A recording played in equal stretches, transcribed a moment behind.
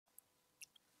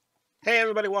Hey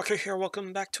everybody, Walker here.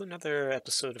 Welcome back to another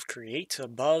episode of Create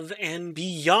Above and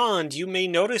Beyond. You may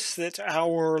notice that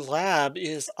our lab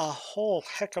is a whole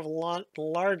heck of a lot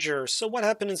larger. So what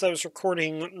happened is I was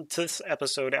recording this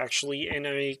episode actually, and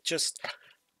I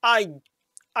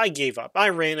I gave up. I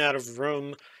ran out of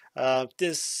room.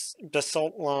 This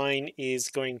basalt line is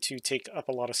going to take up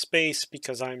a lot of space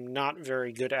because I'm not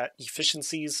very good at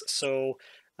efficiencies. So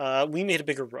we made a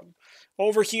bigger room.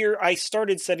 Over here, I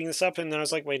started setting this up, and then I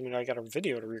was like, wait a minute, I got a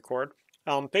video to record.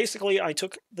 Basically, I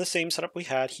took the same setup we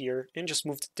had here and just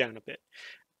moved it down a bit.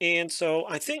 And so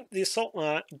I think the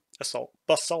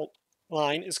basalt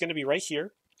line is going to be right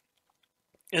here.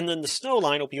 And then the snow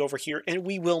line will be over here, and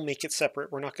we will make it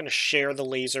separate. We're not going to share the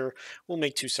laser. We'll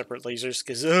make two separate lasers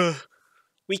because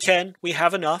we can. We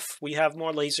have enough. We have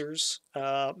more lasers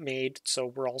made, so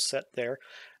we're all set there.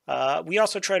 We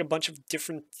also tried a bunch of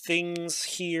different things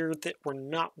here that were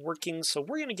not working, so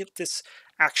we're going to get this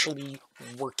actually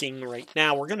working right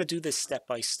now. We're going to do this step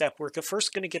by step. We're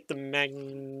first going to get the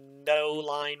magneto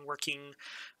line working,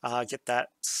 get that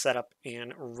set up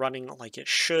and running like it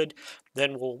should.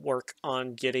 Then we'll work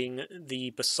on getting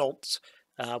the basalt.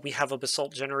 We have a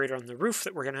basalt generator on the roof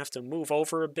that we're going to have to move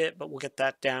over a bit, but we'll get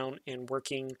that down and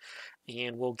working,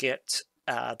 and we'll get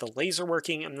the laser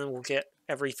working, and then we'll get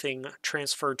everything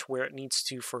transferred to where it needs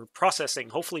to for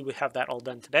processing. Hopefully we have that all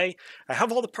done today. I have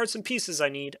all the parts and pieces I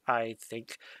need, I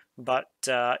think, but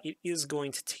it is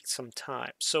going to take some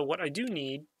time. So what I do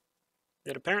need,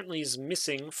 that apparently is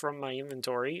missing from my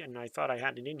inventory, and I thought I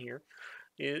had it in here,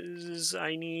 is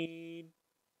I need...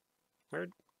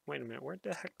 Wait a minute, where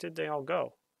the heck did they all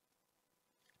go?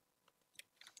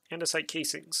 Andesite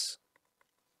casings.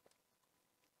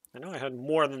 I know I had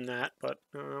more than that, but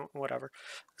whatever.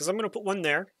 Because I'm going to put one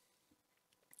there, and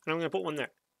I'm going to put one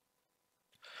there.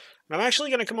 And I'm actually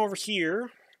going to come over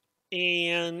here,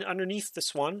 and underneath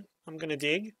this one, I'm going to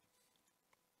dig.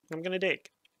 I'm going to dig.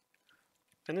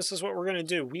 And this is what we're going to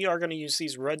do. We are going to use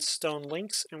these redstone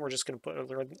links, and we're just going to put a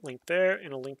red link there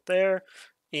and a link there.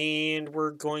 And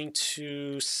we're going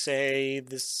to say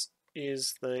this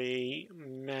is the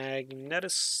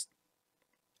magnetis.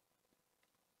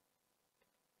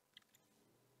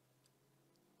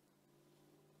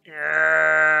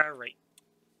 Right.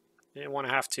 I didn't want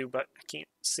to have to, but I can't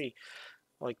see.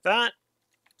 Like that.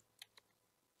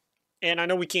 And I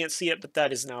know we can't see it, but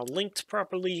that is now linked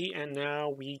properly, and now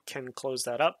we can close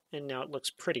that up, and now it looks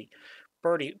pretty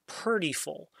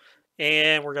full.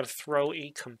 And we're going to throw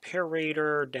a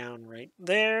comparator down right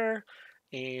there,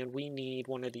 and we need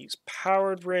one of these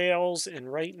powered rails,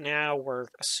 and right now we're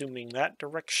assuming that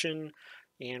direction,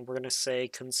 and we're going to say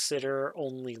consider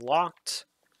only locked,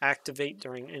 activate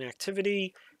during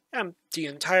inactivity, empty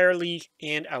entirely,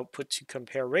 and output to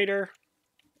comparator.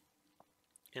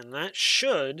 And that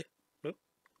should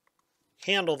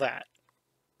handle that.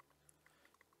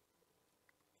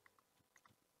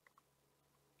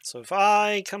 So if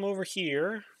I come over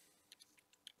here,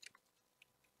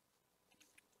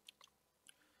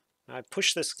 I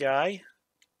push this guy,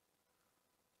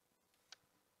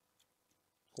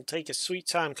 he'll take his sweet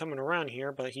time coming around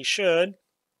here, but he should.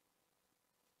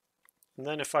 And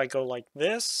then if I go like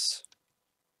this,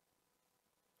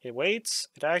 it waits,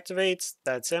 it activates,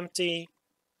 that's empty.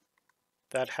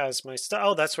 That has my stuff.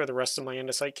 Oh, that's where the rest of my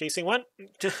andesite casing went.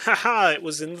 Haha, it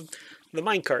was in the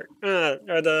minecart,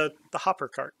 or the hopper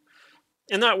cart.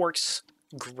 And that works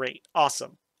great.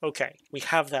 Awesome. Okay, we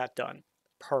have that done.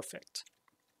 Perfect.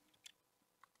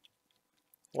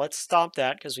 Let's stop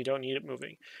that because we don't need it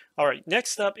moving. All right,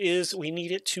 next up is we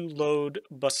need it to load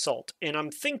basalt. And I'm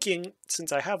thinking,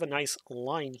 since I have a nice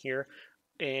line here,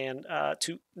 and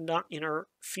to not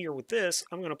interfere with this,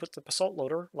 I'm going to put the basalt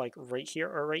loader like right here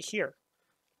or right here.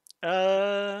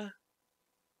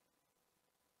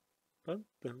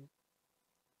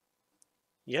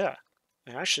 Yeah,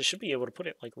 I actually should be able to put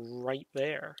it like right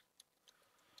there.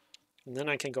 And then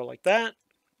I can go like that.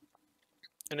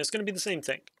 And it's going to be the same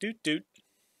thing. Doot doot.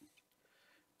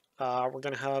 We're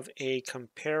going to have a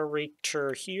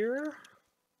comparator here.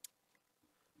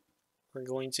 We're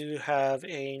going to have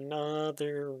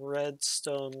another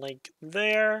redstone link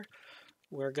there.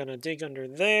 We're going to dig under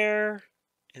there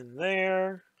and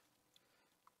there.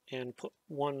 And put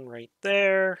one right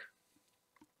there.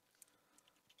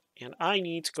 And I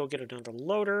need to go get another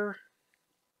loader.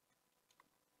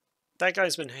 That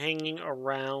guy's been hanging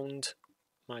around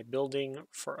my building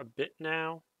for a bit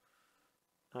now.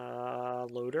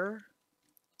 Loader.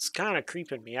 It's kind of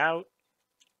creeping me out.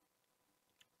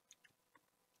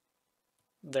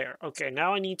 There. Okay,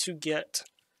 now I need to get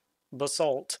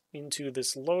basalt into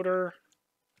this loader.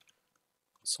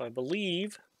 So I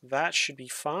believe That should be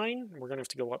fine. We're going to have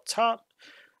to go up top.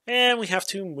 And we have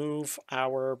to move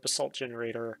our basalt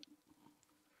generator.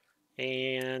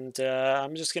 And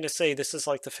I'm just going to say this is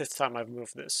like the 5th time I've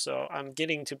moved this. So I'm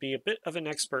getting to be a bit of an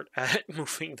expert at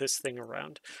moving this thing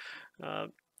around.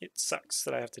 It sucks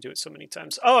that I have to do it so many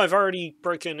times. Oh, I've already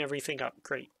broken everything up.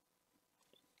 Great.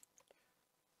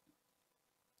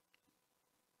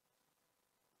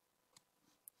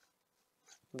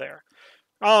 There.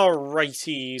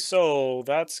 Alrighty, so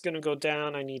that's gonna go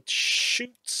down. I need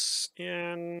chutes,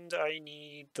 and I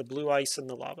need the blue ice and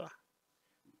the lava.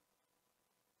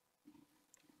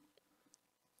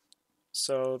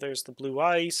 So there's the blue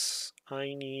ice.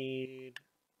 I need...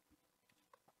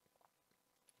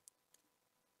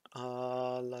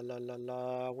 Where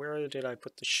did I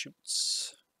put the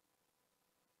chutes?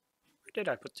 Where did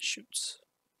I put the chutes?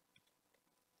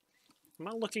 Am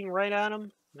I looking right at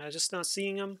them? Am I just not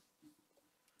seeing them?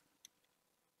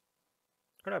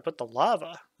 Where did I put the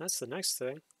lava? That's the next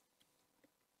thing.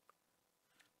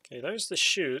 Okay, there's the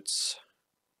chutes.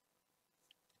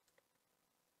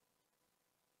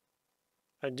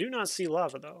 I do not see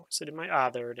lava though. Is it in my... Ah,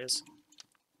 there it is.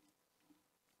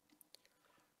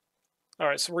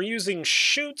 Alright, so we're using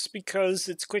chutes because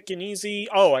it's quick and easy.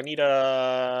 Oh, I need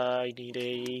a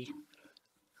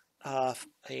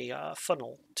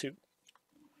funnel too.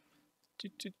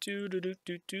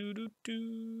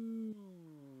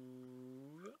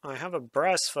 I have a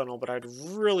brass funnel, but I'd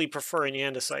really prefer an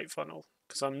andesite funnel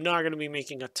because I'm not going to be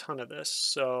making a ton of this.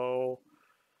 So,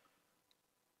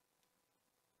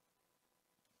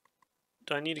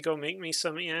 do I need to go make me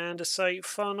some andesite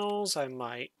funnels? I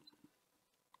might.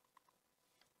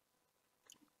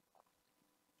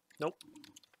 Nope.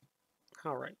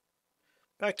 Alright.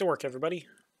 Back to work, everybody.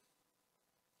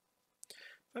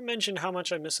 I mentioned how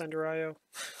much I miss Ender IO.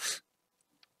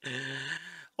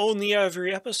 Only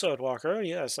every episode, Walker.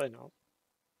 Yes, I know.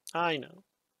 I know.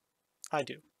 I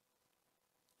do.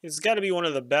 It's got to be one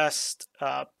of the best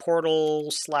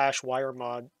portal/wire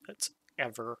mod that's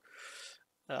ever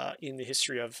in the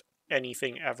history of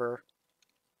anything ever.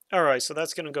 Alright, so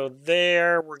that's going to go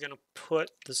there. We're going to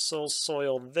put the soul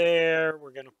soil there.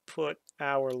 We're going to put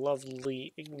our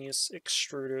lovely igneous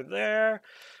extruder there.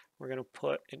 We're going to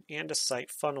put an andesite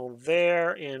funnel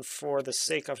there. And for the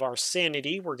sake of our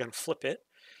sanity, we're going to flip it.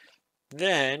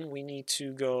 Then we need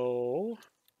to go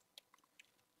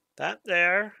that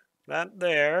there,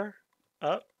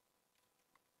 up,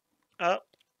 up,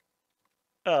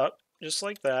 up, just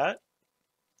like that.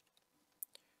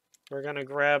 We're going to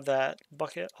grab that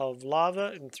bucket of lava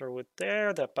and throw it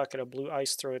there. That bucket of blue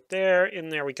ice, throw it there.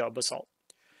 And there we go, basalt.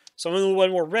 So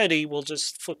when we're ready, we'll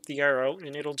just flip the arrow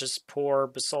and it'll just pour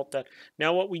basalt down.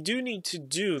 Now what we do need to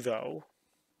do, though,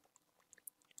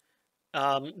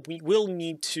 we will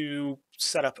need to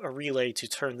set up a relay to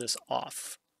turn this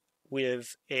off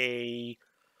with a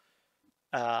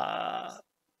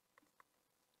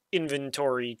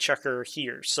inventory checker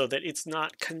here so that it's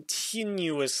not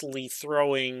continuously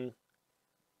throwing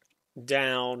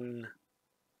down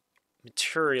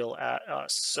material at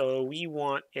us. So we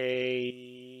want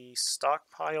a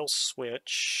stockpile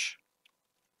switch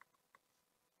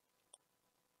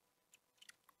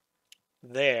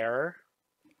there.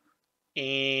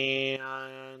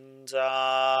 And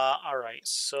all right,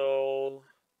 so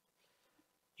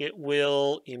it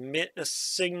will emit a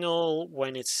signal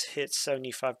when it's hit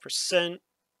 75%.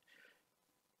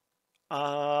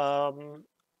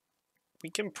 We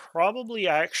can probably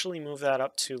actually move that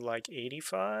up to like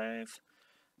 85.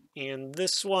 And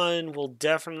this one will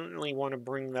definitely want to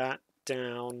bring that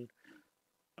down,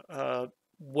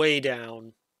 way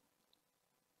down.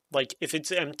 Like if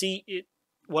it's empty,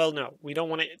 well, no, we don't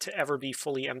want it to ever be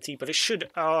fully empty, but it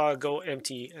should go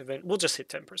empty. We'll just hit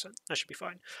 10%. That should be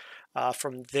fine.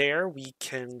 From there, we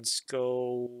can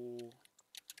go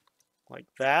like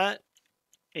that.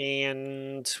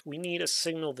 And we need a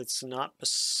signal that's not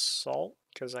basalt,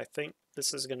 because I think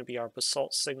this is going to be our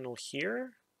basalt signal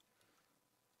here.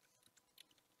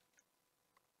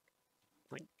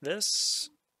 Like this.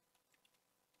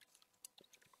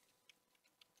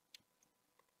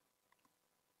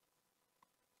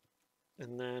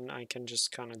 And then I can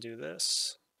just kind of do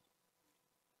this.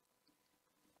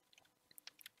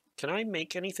 Can I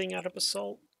make anything out of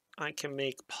basalt? I can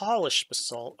make polished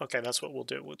basalt. Okay, that's what we'll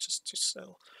do. We'll just do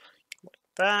so like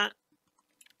that.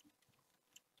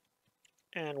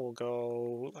 And we'll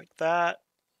go like that.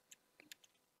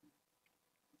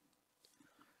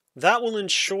 That will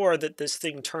ensure that this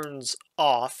thing turns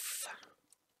off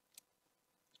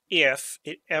if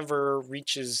it ever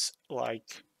reaches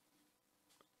like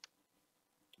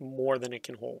more than it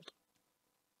can hold.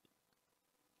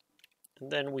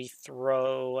 And then we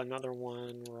throw another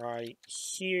one right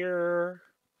here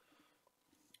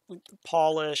with the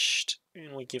polished,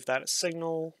 and we give that a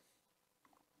signal.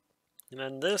 And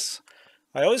then this,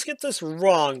 I always get this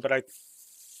wrong, but I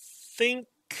think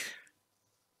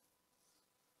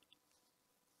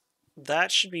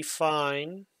that should be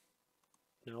fine.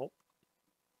 Nope.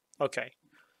 Okay.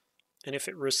 And if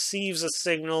it receives a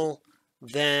signal,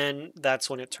 then that's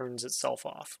when it turns itself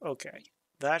off. Okay.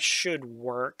 That should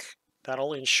work.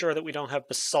 That'll ensure that we don't have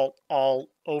basalt all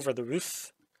over the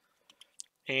roof.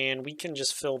 And we can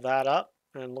just fill that up.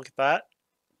 And look at that.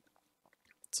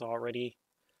 It's already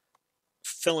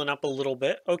filling up a little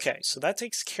bit. Okay, so that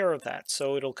takes care of that.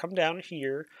 So it'll come down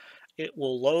here. It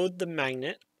will load the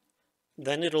magnet.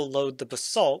 Then it'll load the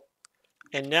basalt.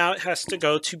 And now it has to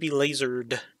go to be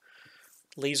lasered.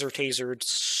 Laser tasered.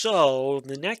 So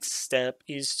the next step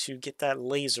is to get that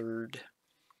lasered.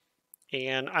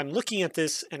 And I'm looking at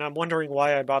this and I'm wondering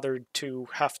why I bothered to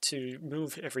have to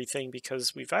move everything,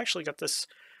 because we've actually got this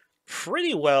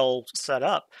pretty well set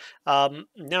up.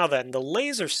 Now then, the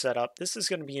laser setup, this is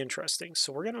going to be interesting.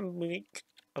 So we're going to make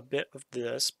a bit of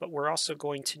this, but we're also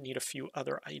going to need a few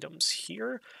other items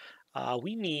here.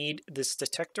 We need this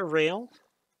detector rail.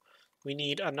 We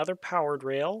need another powered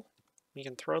rail. We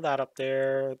can throw that up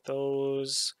there.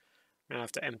 Those, I'm going to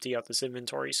have to empty out this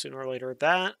inventory sooner or later.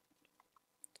 That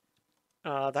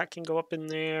can go up in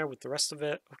there with the rest of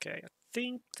it. Okay, I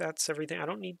think that's everything. I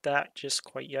don't need that just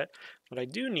quite yet. What I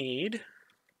do need,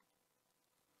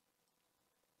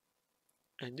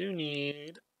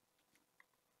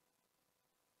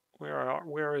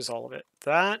 where is all of it?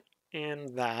 That,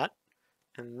 and that,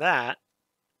 and that,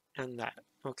 and that.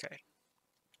 Okay.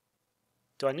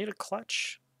 Do I need a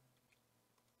clutch?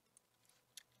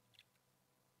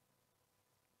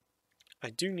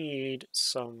 I do need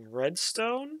some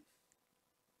redstone.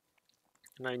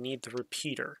 And I need the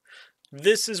repeater.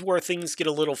 This is where things get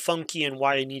a little funky and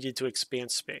why I needed to expand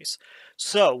space.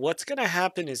 So what's going to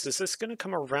happen is this is going to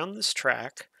come around this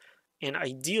track, and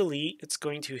ideally it's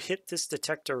going to hit this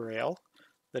detector rail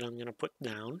that I'm going to put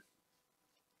down.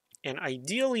 And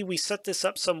ideally we set this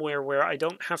up somewhere where I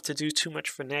don't have to do too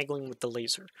much finagling with the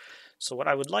laser. So what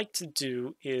I would like to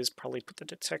do is probably put the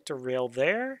detector rail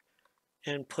there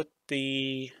and put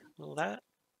the, well, that,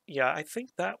 yeah, I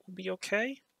think that will be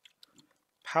okay.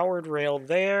 Powered rail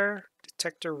there,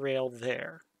 detector rail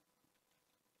there.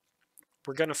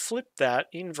 We're going to flip that,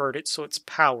 invert it so it's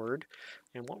powered.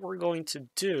 And what we're going to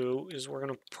do is we're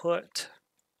going to put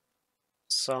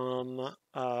some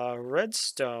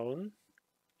redstone,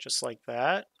 just like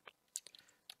that.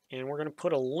 And we're going to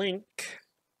put a link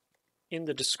in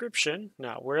the description.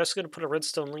 Now, we're just going to put a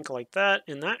redstone link like that,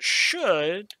 and that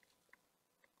should...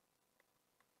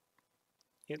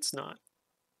 It's not.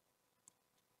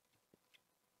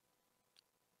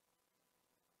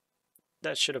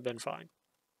 That should have been fine.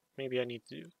 Maybe I need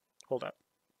to hold up.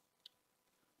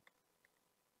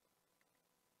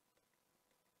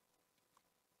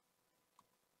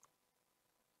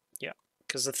 Yeah,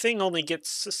 because the thing only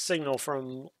gets a signal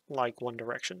from like one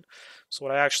direction. So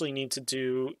what I actually need to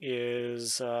do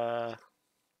is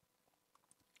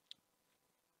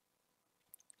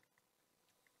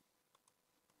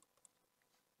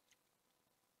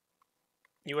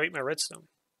you ate my redstone.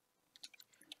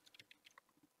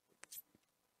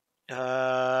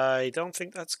 I don't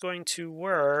think that's going to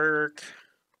work.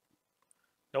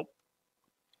 Nope.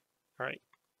 All right.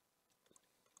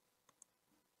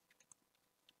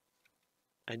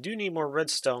 I do need more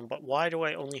redstone, but why do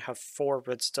I only have 4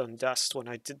 redstone dust? When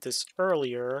I did this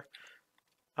earlier,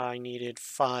 I needed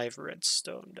 5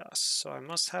 redstone dust. So I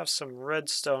must have some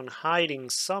redstone hiding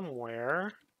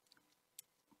somewhere.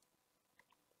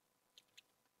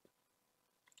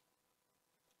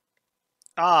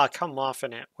 Ah, come off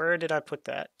in it. Where did I put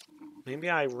that? Maybe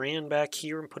I ran back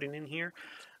here and put it in here.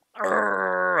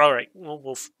 All right, well,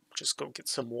 we'll just go get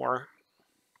some more.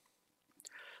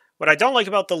 What I don't like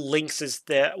about the links is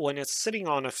that when it's sitting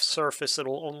on a surface,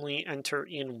 it'll only enter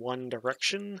in one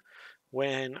direction,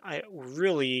 when it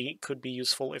really could be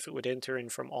useful if it would enter in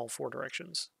from all 4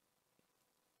 directions.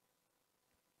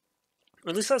 Or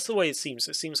at least that's the way it seems.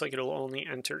 It seems like it'll only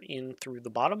enter in through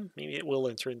the bottom. Maybe it will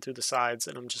enter in through the sides,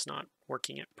 and I'm just not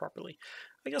working it properly.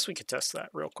 I guess we could test that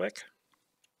real quick.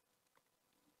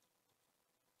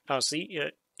 Oh, see,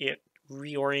 it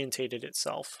reorientated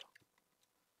itself.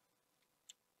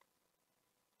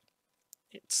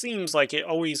 It seems like it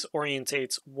always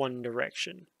orientates one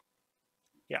direction.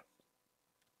 Yeah.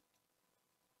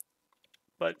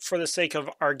 But for the sake of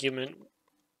argument,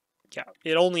 yeah,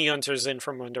 it only enters in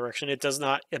from one direction. It does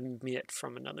not emit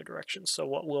from another direction. So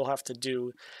what we'll have to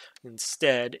do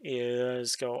instead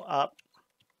is go up,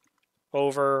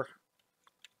 over,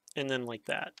 and then like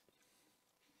that.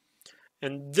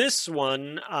 And this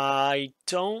one, I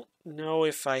don't know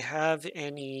if I have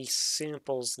any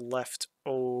samples left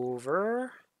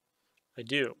over. I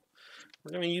do.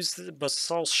 We're going to use the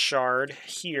basalt shard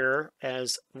here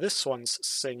as this one's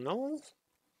signal,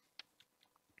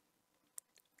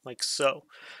 like so.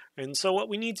 And so what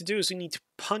we need to do is we need to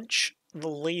punch the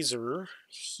laser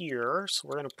here. So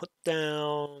we're going to put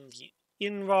down the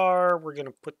invar, we're going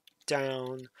to put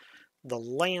down the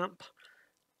lamp,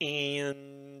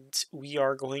 and we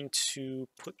are going to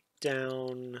put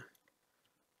down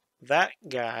that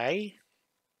guy,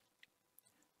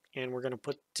 and we're going to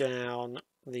put down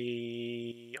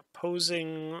the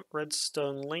opposing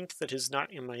redstone link that is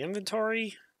not in my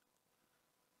inventory.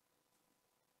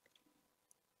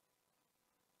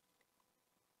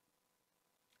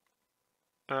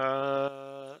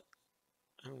 Okay,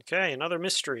 another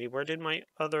mystery. Where did my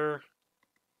other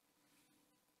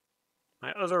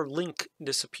link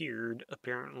disappeared,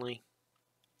 apparently.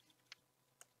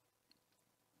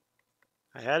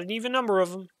 I had an even number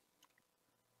of them.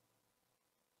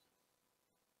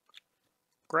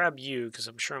 Grab you, because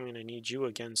I'm sure I'm going to need you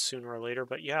again sooner or later.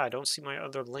 But yeah, I don't see my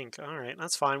other link. All right,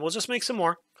 that's fine. We'll just make some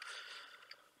more.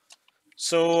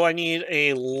 So I need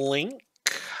a link.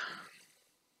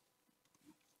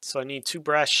 So I need 2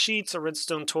 brass sheets, a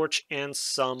redstone torch, and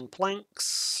some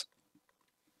planks.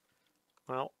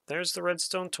 Well, there's the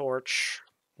redstone torch.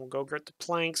 We'll go get the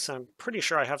planks. I'm pretty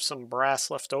sure I have some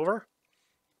brass left over.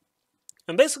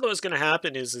 And basically what's going to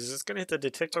happen is it's going to hit the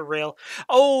detector rail.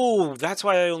 Oh, that's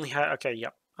why I only had... Okay,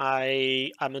 yep.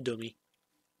 I'm a dummy.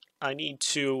 I need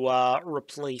to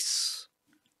replace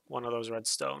one of those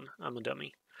redstone. I'm a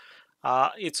dummy.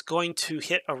 It's going to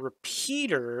hit a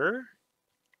repeater.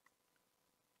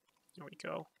 There we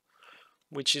go.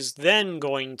 Which is then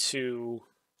going to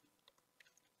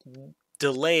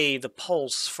delay the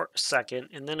pulse for a second,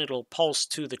 and then it'll pulse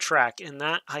to the track. And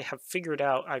that I have figured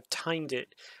out, I've timed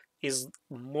it, is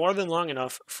more than long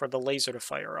enough for the laser to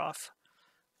fire off.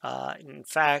 In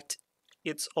fact,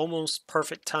 it's almost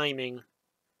perfect timing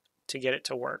to get it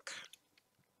to work.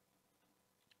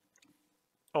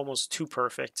 Almost too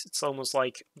perfect. It's almost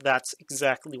like that's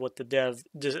exactly what the dev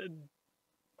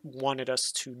wanted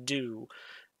us to do.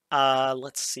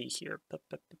 Let's see here.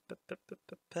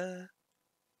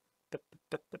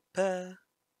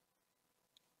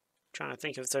 Trying to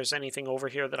think if there's anything over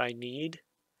here that I need.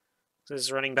 This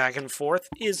is running back and forth.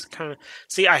 Is kind of...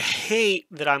 See, I hate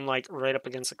that I'm like right up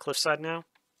against the cliffside now.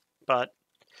 But,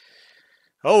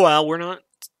 oh well, we're not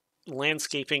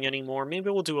landscaping anymore. Maybe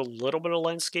we'll do a little bit of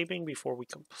landscaping before we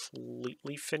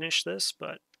completely finish this,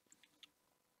 but...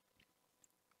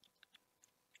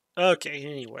 Okay,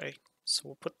 anyway. So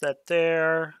we'll put that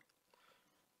there.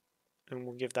 And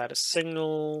we'll give that a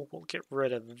signal. We'll get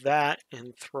rid of that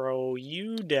and throw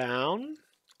you down.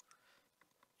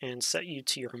 And set you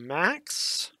to your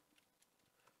max.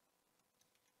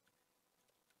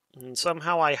 And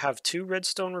somehow I have 2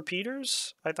 redstone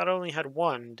repeaters? I thought I only had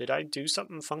 1. Did I do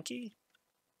something funky?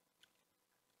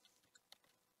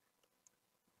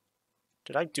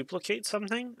 Did I duplicate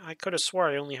something? I could have swore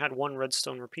I only had 1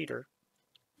 redstone repeater.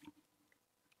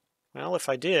 Well, if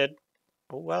I did,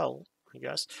 oh well, I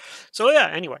guess. So yeah,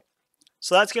 anyway.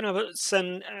 So that's going to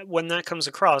send, when that comes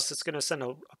across, it's going to send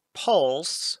a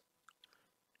pulse,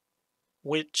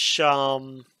 which,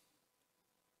 now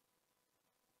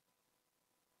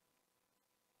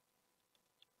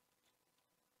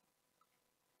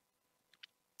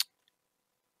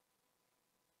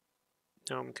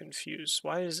I'm confused.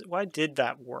 Why did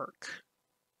that work?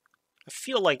 I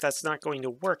feel like that's not going to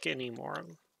work anymore.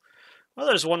 Well,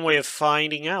 there's one way of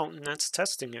finding out, and that's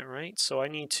testing it, right? So I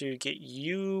need to get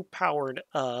you powered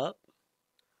up,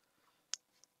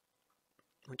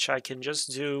 which I can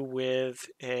just do with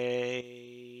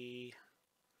a...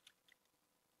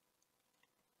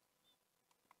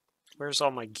 Where's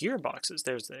all my gearboxes?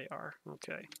 There's they are.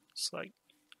 Okay. It's like...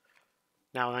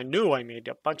 Now, I knew I made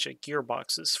a bunch of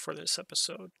gearboxes for this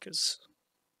episode, because...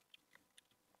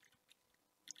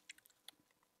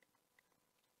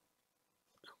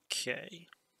 Okay.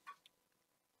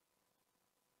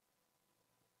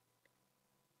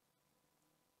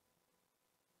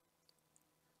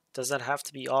 Does that have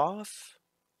to be off?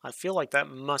 I feel like that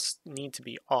must need to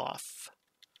be off.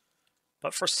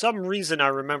 But for some reason, I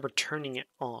remember turning it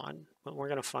on. But we're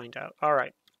going to find out. All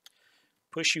right.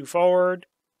 Push you forward.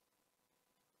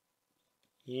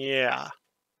 Yeah.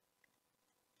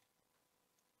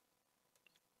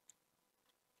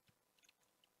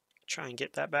 Try and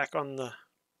get that back on the...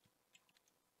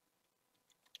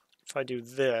 If I do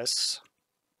this...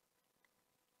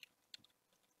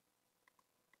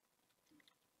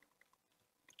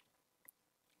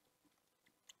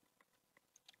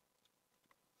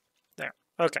 There.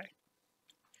 Okay.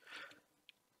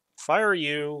 Fire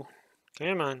you.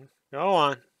 Come on. Go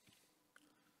on.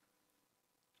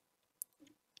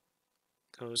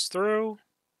 Goes through.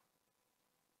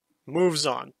 Moves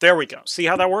on. There we go. See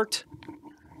how that worked?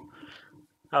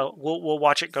 We'll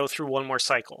watch it go through one more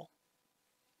cycle.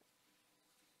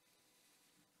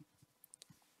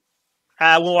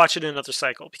 We'll watch it in another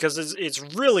cycle because it's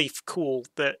really cool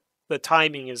that the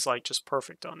timing is like just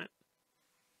perfect on it.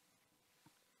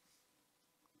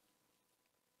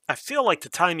 I feel like the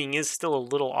timing is still a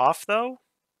little off though,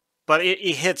 but it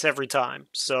hits every time.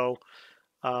 So,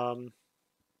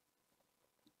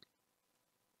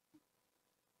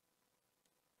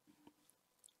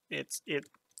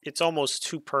 it's almost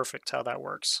too perfect how that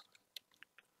works.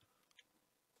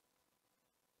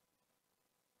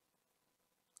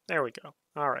 There we go.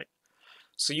 All right.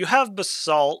 So you have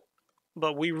basalt,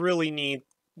 but we really need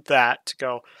that to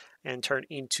go and turn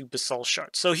into basalt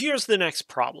shards. So here's the next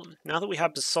problem. Now that we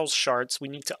have basalt shards, we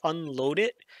need to unload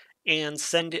it and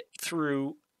send it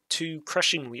through to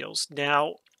crushing wheels.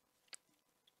 Now,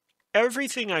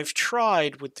 everything I've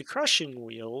tried with the crushing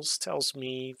wheels tells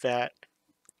me that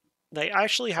they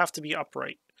actually have to be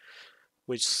upright,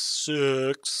 which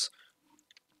sucks.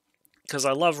 Because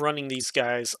I love running these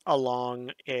guys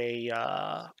along a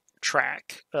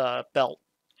track belt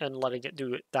and letting it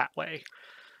do it that way.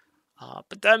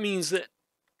 But that means that,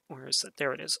 where is it?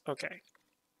 There it is. Okay.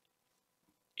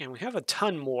 And we have a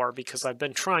ton more because I've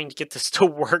been trying to get this to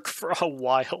work for a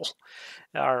while.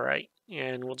 All right.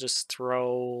 And we'll just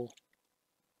throw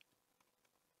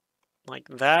like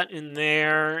that in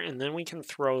there. And then we can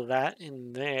throw that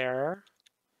in there.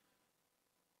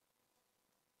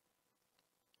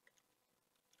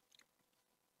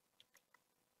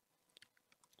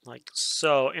 Like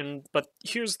so. But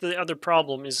here's the other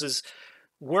problem is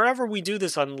wherever we do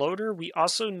this unloader, we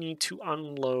also need to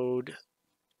unload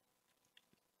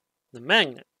the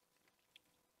magnet.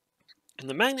 And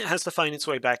the magnet has to find its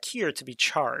way back here to be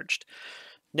charged.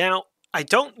 Now, I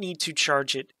don't need to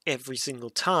charge it every single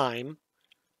time,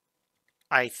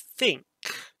 I think.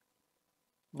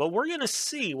 But we're going to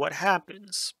see what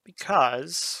happens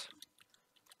because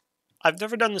I've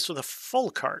never done this with a full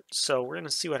cart. So we're going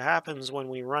to see what happens when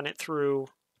we run it through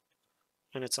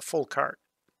and it's a full cart.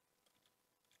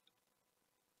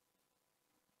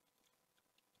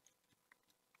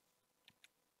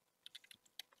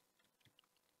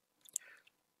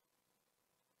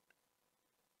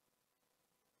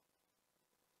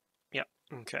 Yep,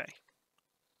 okay.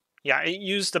 Yeah, it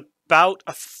used about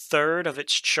a third of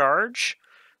its charge.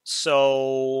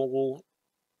 So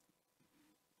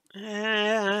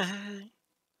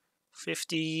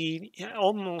 50, yeah,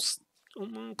 almost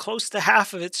close to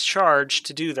half of its charge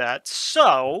to do that.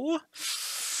 So,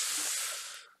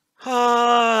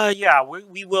 yeah,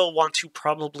 we will want to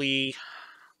probably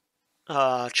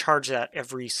charge that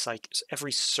every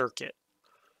circuit.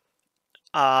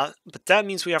 But that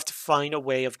means we have to find a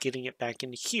way of getting it back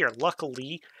into here.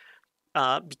 Luckily,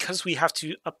 because we have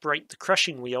to upright the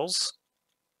crushing wheels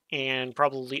and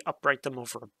probably upright them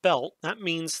over a belt, that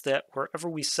means that wherever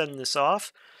we send this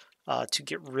off to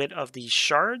get rid of these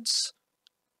shards...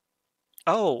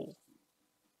 Oh,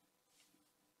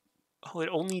 it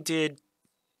only did...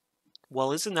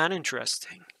 Well, isn't that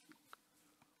interesting?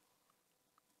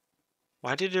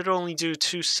 Why did it only do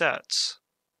 2 sets?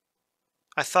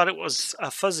 I thought it was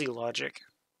a fuzzy logic.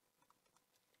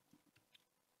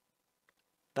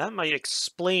 That might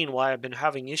explain why I've been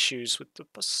having issues with the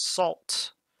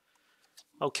basalt.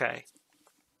 Okay.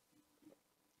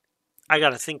 I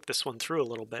gotta think this one through a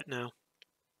little bit now.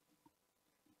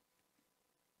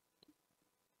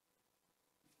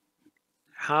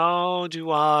 How do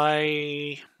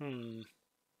I...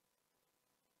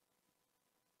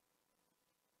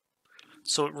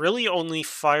 So it really only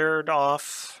fired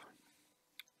off...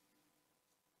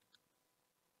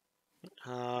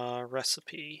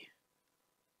 recipe.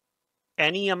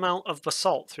 Any amount of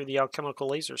basalt through the alchemical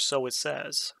laser, so it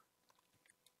says.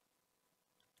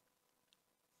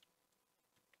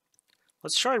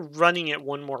 Let's try running it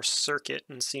one more circuit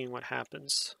and seeing what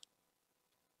happens.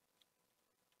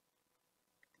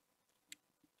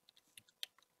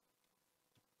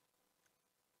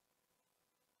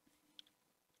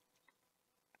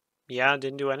 Yeah,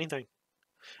 didn't do anything.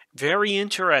 Very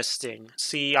interesting.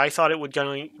 See, I thought it would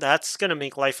that's gonna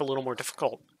make life a little more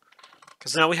difficult.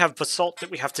 Because now we have basalt that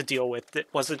we have to deal with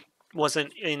that wasn't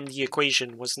wasn't in the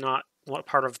equation, was not what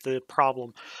part of the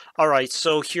problem. All right,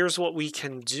 so here's what we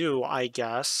can do, I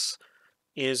guess,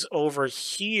 is over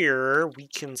here we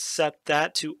can set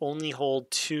that to only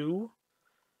hold 2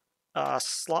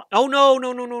 slot. Oh no!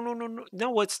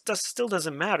 That still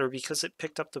doesn't matter because it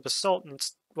picked up the basalt and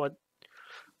it's what.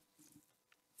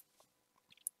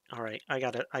 All right, I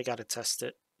gotta test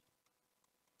it.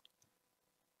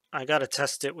 I gotta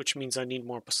test it, which means I need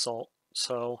more basalt.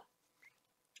 So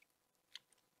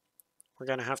we're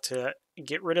gonna have to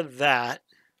get rid of that.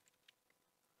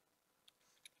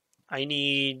 I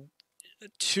need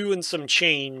 2 and some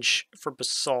change for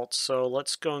basalt. So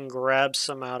let's go and grab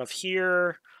some out of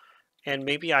here. And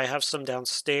maybe I have some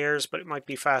downstairs, but it might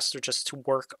be faster just to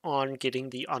work on getting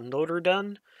the unloader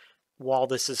done while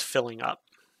this is filling up.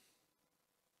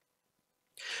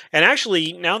 And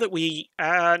actually, now that we've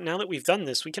done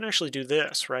this, we can actually do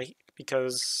this, right?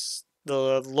 Because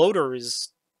the loader is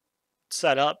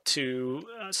set up to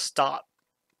stop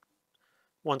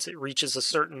once it reaches a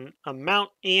certain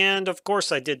amount. And of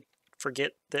course, I did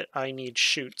forget that I need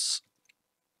chutes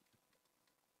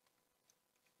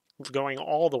going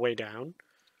all the way down.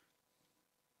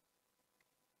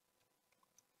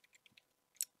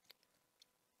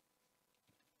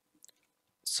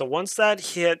 So once that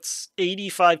hits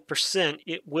 85%,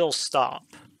 it will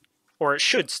stop, or it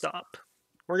should stop.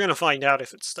 We're going to find out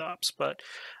if it stops. But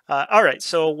all right,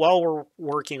 so while we're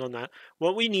working on that,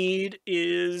 what we need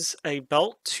is a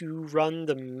belt to run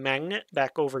the magnet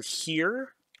back over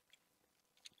here.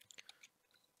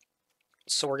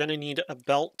 So we're going to need a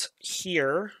belt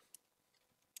here,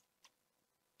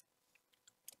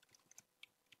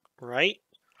 right,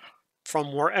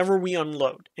 from wherever we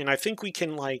unload. And I think we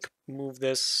can like move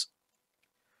this.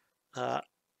 And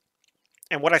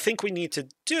what I think we need to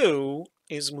do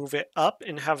is move it up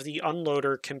and have the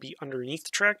unloader can be underneath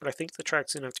the track, but I think the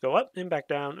track's gonna have to go up and back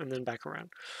down and then back around.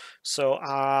 So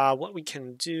what we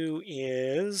can do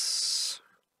is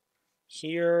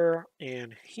here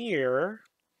and here,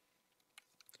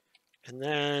 and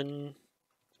then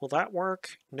will that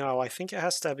work? No, I think it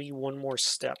has to be one more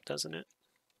step, doesn't it?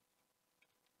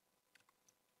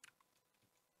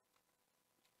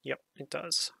 Yep, it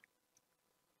does.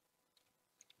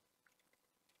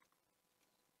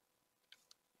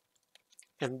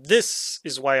 And this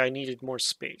is why I needed more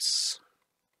space.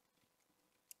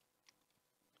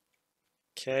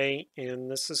 Okay, and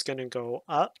this is going to go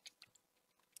up.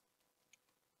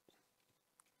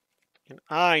 And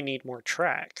I need more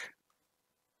track.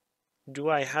 Do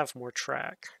I have more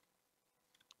track?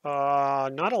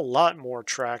 Not a lot more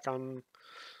track. I'm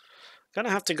gonna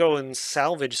have to go and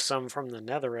salvage some from the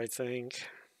nether, I think.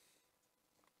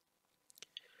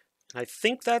 And I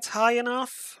think that's high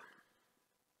enough.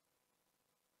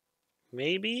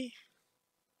 Maybe?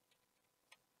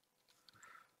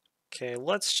 Okay,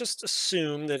 let's just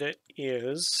assume that it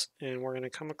is. And we're gonna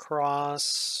come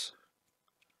across.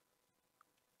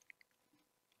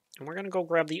 And we're gonna go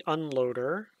grab the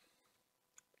unloader.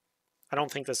 I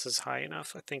don't think this is high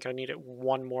enough. I think I need it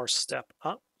one more step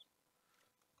up.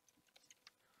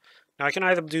 Now I can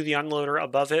either do the unloader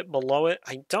above it, below it.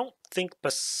 I don't think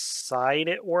beside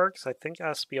it works. I think it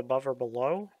has to be above or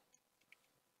below.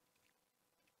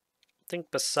 I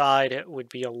think beside it would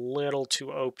be a little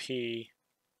too OP.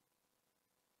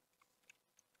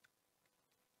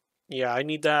 Yeah, I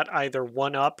need that either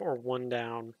one up or one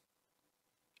down.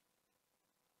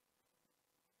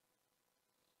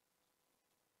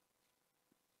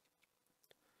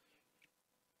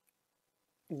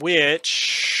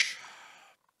 Which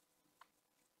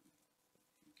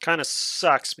kind of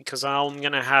sucks because I'm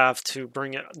going to have to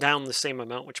bring it down the same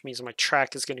amount, which means my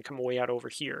track is going to come way out over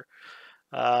here.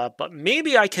 But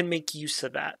maybe I can make use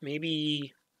of that.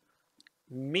 Maybe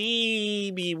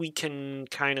we can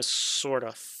kind of sort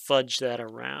of fudge that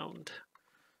around.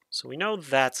 So we know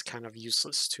that's kind of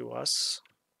useless to us.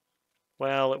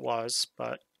 Well, it was,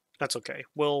 but that's okay.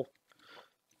 We'll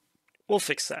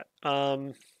fix that.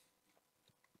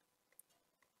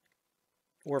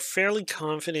 We're fairly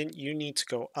confident you need to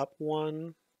go up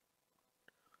one.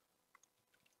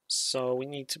 So we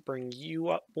need to bring you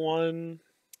up one.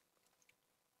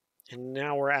 And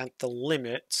now we're at the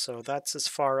limit, so that's as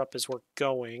far up as we're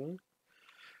going.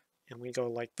 And we go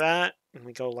like that, and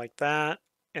we go like that.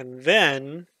 And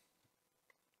then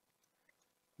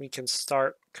we can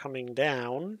start coming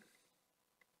down.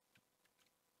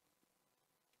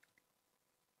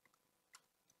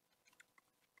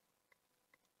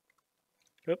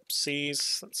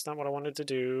 Oopsies, that's not what I wanted to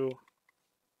do.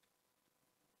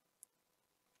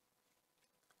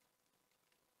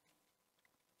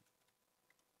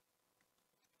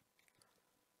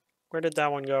 Where did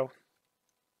that one go?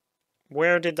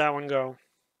 Where did that one go?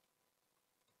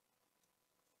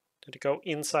 Did it go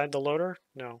inside the loader?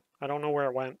 No, I don't know where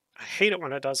it went. I hate it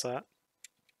when it does that.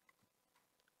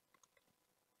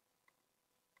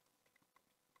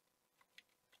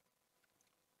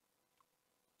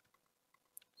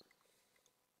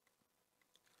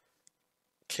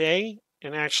 Okay,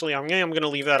 and actually I'm going to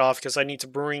leave that off because I need to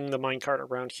bring the minecart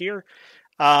around here.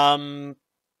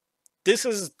 This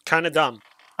is kind of dumb.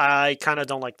 I kind of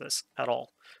don't like this at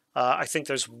all. I think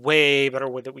there's way better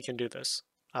way that we can do this.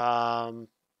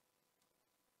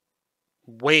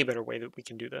 Way better way that we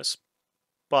can do this.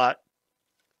 But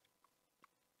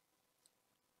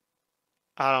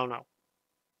I don't know.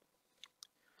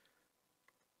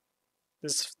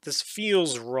 This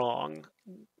feels wrong.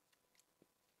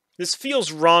 This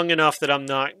feels wrong enough that I'm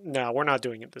not. No, we're not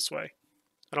doing it this way.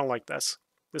 I don't like this.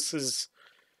 This is.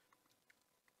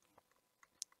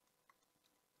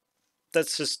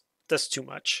 That's too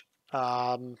much.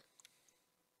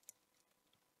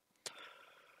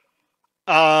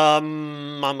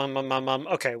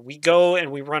 Okay, we go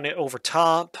and we run it over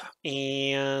top,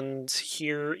 and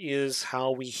here is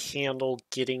how we handle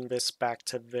getting this back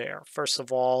to there. First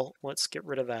of all, let's get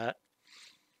rid of that.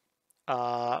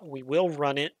 We will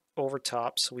run it over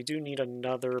top, so we do need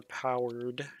another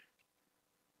powered.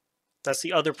 That's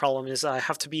the other problem, is I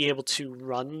have to be able to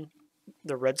run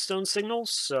the redstone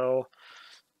signals, so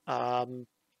if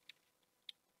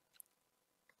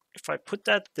I put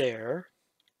that there,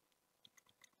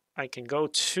 I can go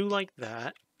two like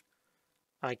that.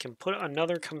 I can put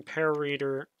another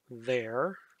comparator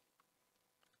there.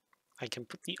 I can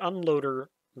put the unloader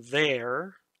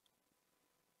there.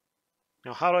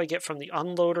 Now, how do I get from the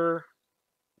unloader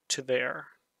to there?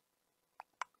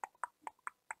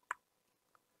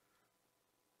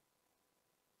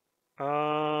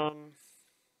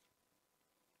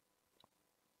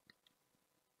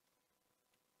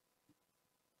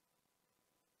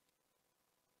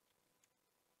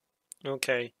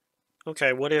 Okay.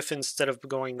 Okay, what if instead of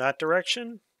going that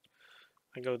direction,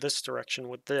 I go this direction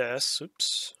with this?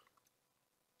 Oops.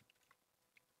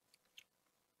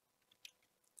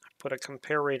 I put a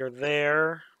comparator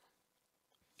there.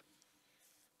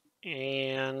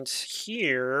 And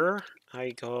here I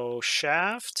go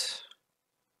shaft,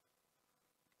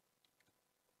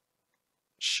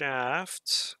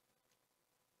 shaft,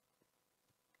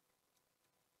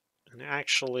 and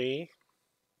actually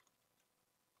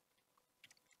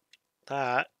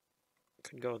that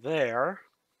could go there.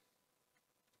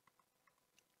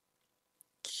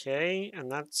 Okay,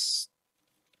 and that's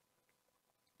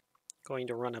going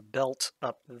to run a belt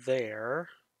up there.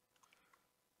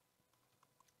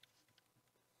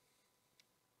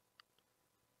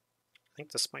 I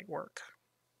think this might work.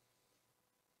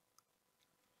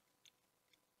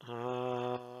 You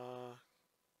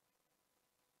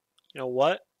know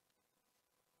what?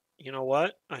 You know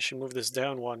what? I should move this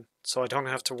down one so I don't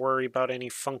have to worry about any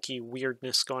funky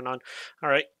weirdness going on. All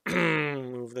right,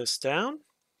 move this down.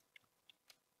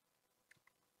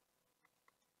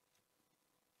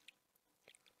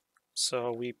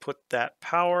 So we put that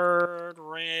powered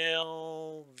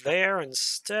rail there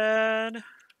instead.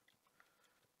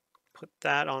 Put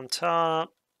that on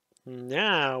top.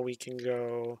 Now we can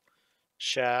go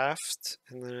shaft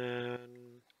and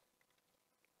then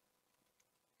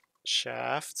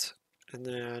shaft and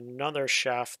then another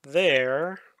shaft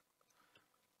there.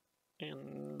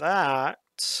 And that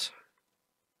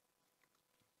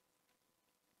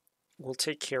will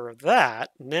take care of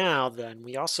that. Now then,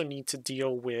 we also need to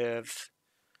deal with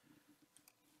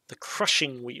the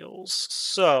crushing wheels.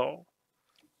 So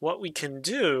what we can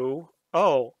do,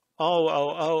 what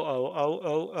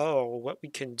we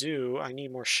can do, I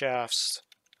need more shafts.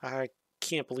 I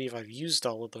can't believe I've used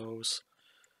all of those.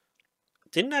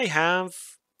 Didn't I have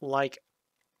like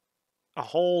a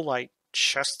whole like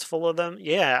chest full of them?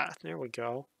 Yeah, there we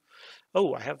go.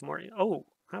 Oh, I have more. Oh,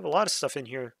 I have a lot of stuff in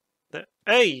here.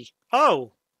 Hey,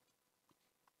 oh!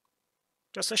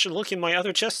 Guess I should look in my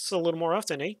other chests a little more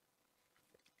often, eh?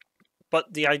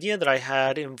 But the idea that I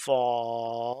had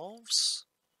involves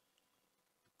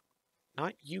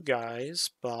not you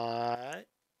guys, but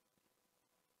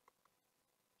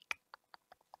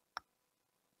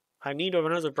I need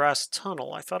another brass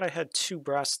tunnel. I thought I had 2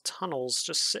 brass tunnels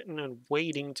just sitting and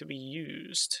waiting to be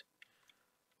used.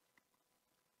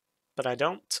 But I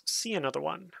don't see another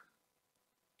one.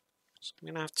 So I'm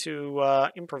going to have to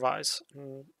improvise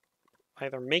and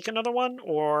either make another one,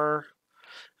 or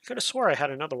I could have swore I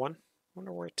had another one. I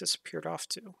wonder where it disappeared off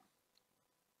to.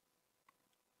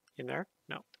 In there?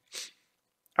 No.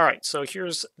 All right, so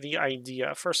here's the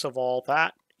idea. First of all,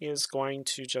 that is going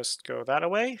to just go that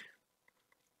away.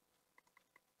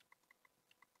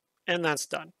 And that's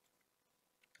done.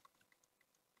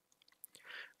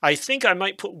 I think I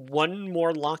might put one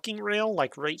more locking rail,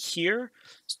 like right here,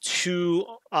 to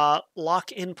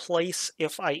lock in place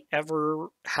if I ever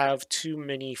have too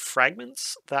many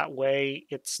fragments. That way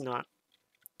it's not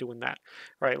doing that.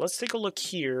 All right, let's take a look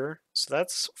here. So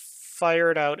that's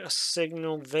fired out a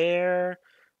signal there,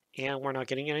 and we're not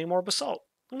getting any more basalt.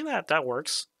 Look at that, that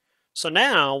works. So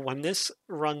now when this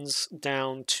runs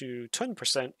down to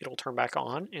 10%, it'll turn back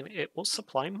on and it will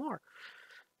supply more.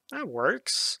 That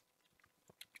works.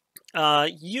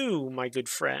 You, my good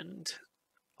friend,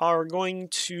 are going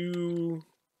to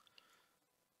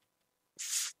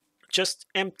just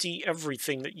empty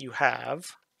everything that you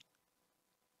have.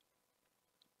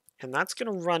 And that's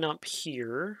going to run up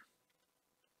here.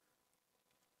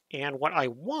 And what I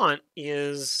want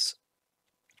is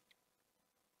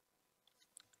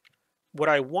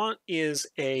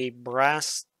a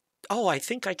brass. Oh, I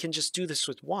think I can just do this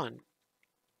with one.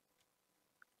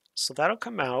 So that'll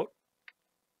come out.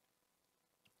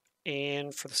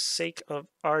 And for the sake of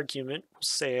argument, we'll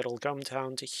say it'll come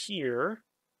down to here.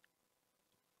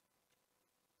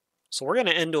 So we're going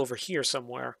to end over here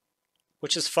somewhere,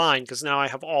 which is fine because now I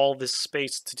have all this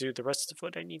space to do the rest of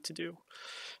what I need to do.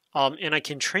 And I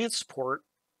can transport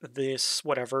this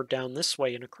whatever down this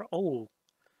way and across. Oh,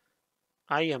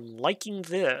 I am liking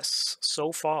this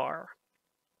so far.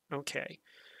 Okay.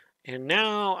 And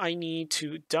now I need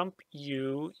to dump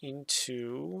you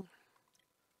into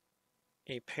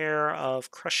a pair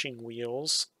of crushing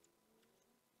wheels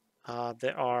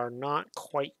that are not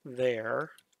quite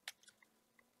there.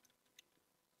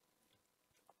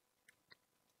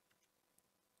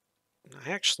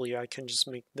 Actually, I can just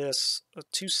make this a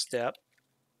two-step.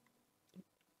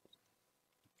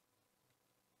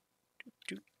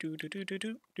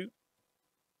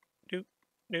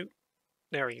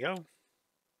 There we go.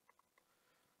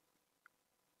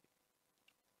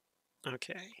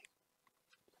 Okay.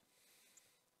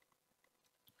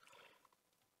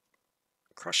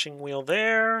 Crushing wheel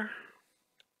there.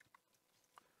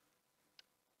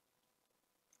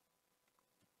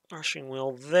 Crushing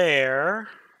wheel there.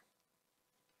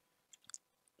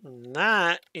 And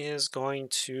that is going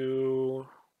to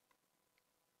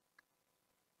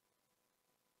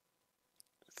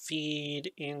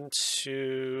feed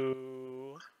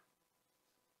into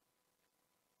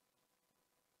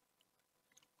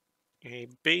a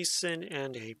basin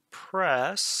and a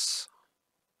press.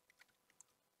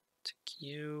 Take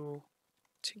you,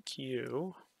 take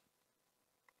you.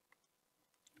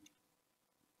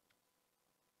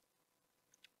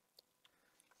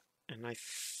 And I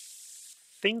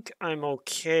think I'm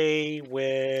okay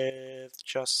with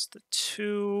just the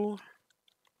two,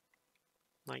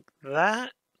 like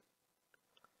that.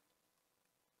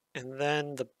 And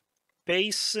then the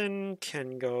basin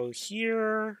can go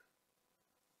here,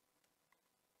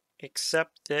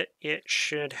 except that it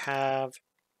should have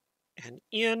an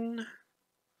in,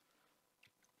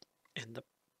 and the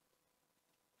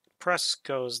press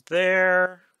goes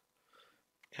there,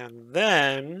 and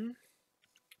then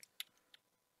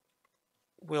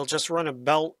we'll just run a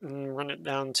belt and run it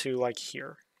down to like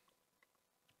here.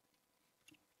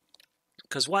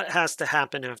 Because what has to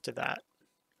happen after that?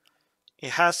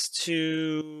 It has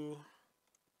to,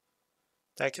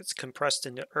 that gets compressed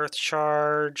into earth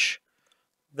charge.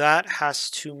 That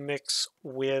has to mix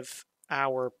with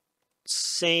our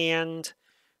sand,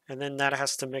 and then that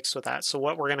has to mix with that. So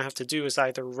what we're going to have to do is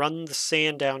either run the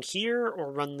sand down here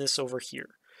or run this over here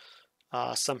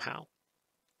somehow.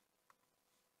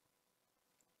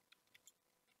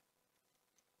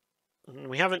 And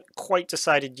we haven't quite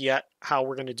decided yet how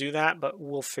we're going to do that, but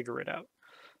we'll figure it out.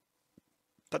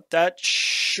 But that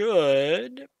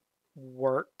should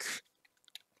work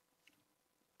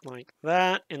like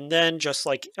that. And then just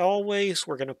like always,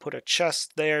 we're going to put a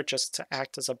chest there just to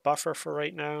act as a buffer for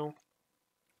right now.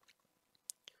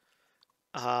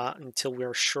 Until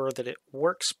we're sure that it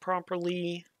works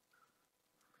properly.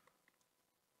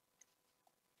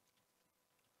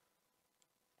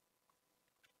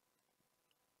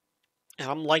 And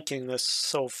I'm liking this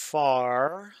so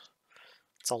far.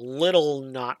 It's a little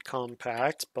not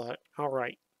compact, but all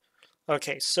right.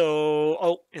 Okay, so,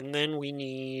 oh, and then we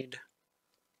need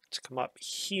to come up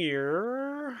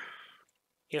here.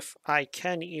 If I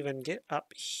can even get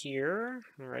up here.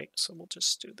 All right, so we'll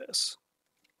just do this.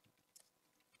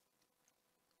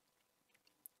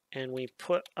 And we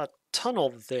put a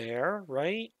tunnel there,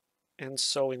 right? And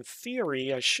so in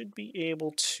theory, I should be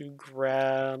able to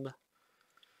grab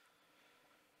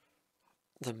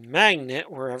the magnet,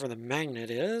 wherever the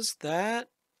magnet is, that.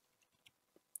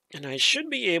 And I should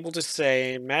be able to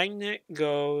say magnet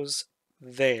goes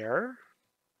there.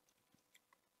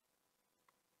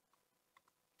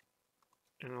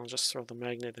 And I'll just throw the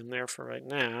magnet in there for right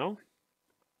now.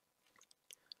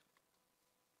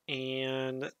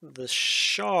 And the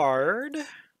shard,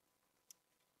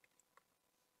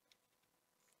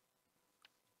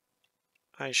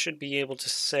 I should be able to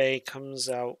say comes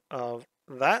out of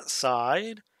that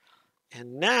side.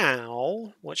 And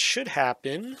now, what should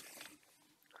happen,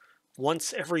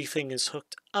 once everything is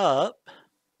hooked up,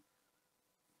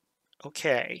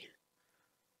 okay,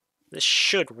 this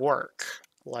should work.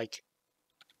 Like,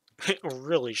 it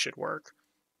really should work.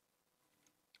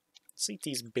 Let's eat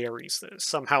these berries that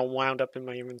somehow wound up in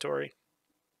my inventory.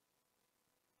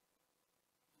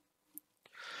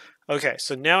 Okay,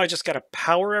 so now I just gotta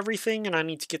power everything, and I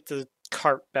need to get the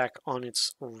cart back on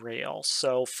its rail.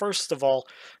 So first of all,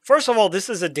 this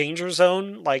is a danger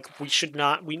zone. Like, we should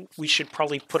not, we should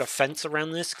probably put a fence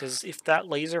around this, because if that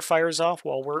laser fires off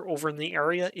while we're over in the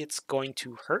area, it's going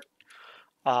to hurt.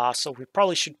 So we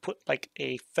probably should put like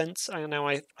a fence. I know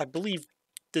I believe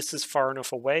this is far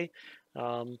enough away.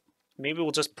 Maybe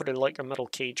we'll just put like a metal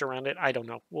cage around it. I don't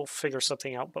know. We'll figure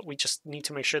something out, but we just need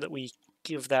to make sure that we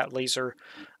give that laser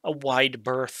a wide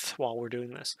berth while we're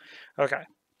doing this. Okay.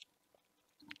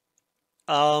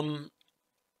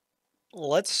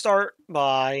 Let's start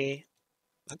by...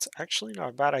 That's actually not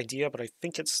a bad idea, but I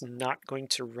think it's not going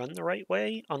to run the right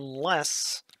way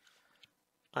unless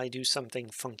I do something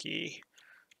funky.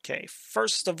 Okay,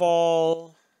 first of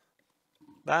all,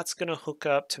 that's going to hook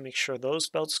up to make sure those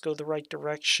belts go the right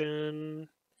direction.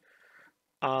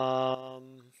 I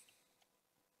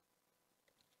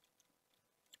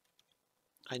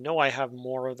know I have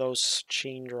more of those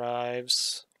chain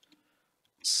drives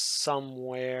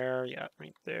somewhere. Yeah,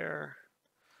 right there.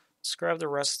 Let's grab the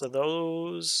rest of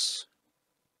those.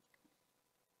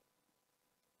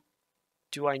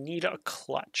 Do I need a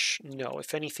clutch? No,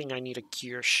 if anything, I need a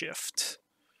gear shift.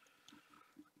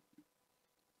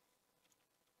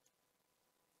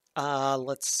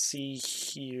 Let's see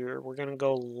here. We're gonna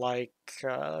go like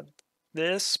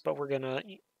this, but we're gonna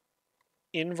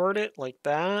invert it like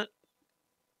that.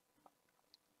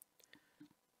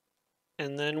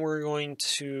 And then we're going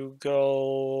to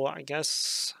go, I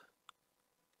guess,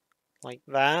 like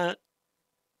that.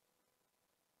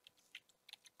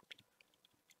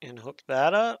 And hook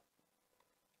that up.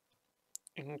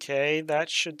 Okay, that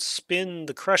should spin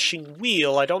the crushing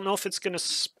wheel. I don't know if it's going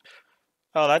to...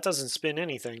 Oh, that doesn't spin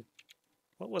anything.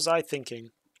 What was I thinking?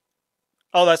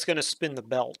 Oh, that's going to spin the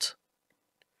belt.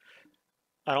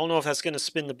 I don't know if that's going to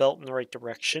spin the belt in the right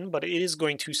direction, but it is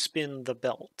going to spin the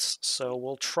belt. So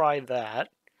we'll try that.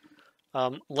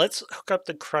 Let's hook up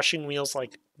the crushing wheels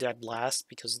like dead last,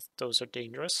 because those are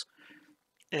dangerous.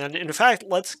 And in fact,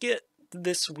 let's get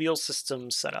this wheel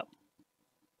system set up.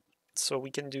 So we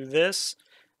can do this.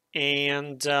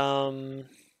 And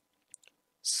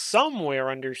somewhere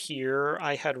under here,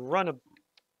 I had run a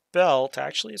belt.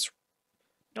 Actually, it's...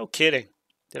 No kidding.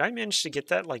 Did I manage to get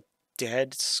that, like,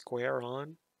 dead square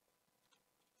on?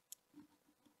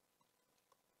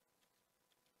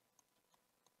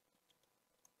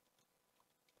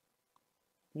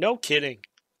 No kidding.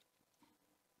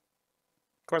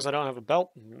 Of course, I don't have a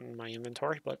belt in my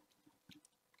inventory, but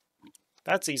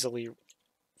that's easily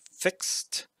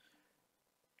fixed.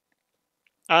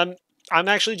 I'm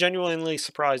actually genuinely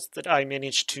surprised that I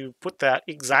managed to put that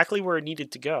exactly where it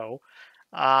needed to go.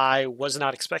 I was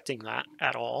not expecting that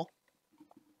at all.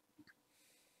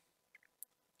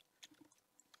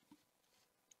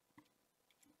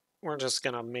 We're just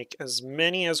going to make as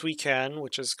many as we can,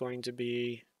 which is going to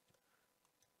be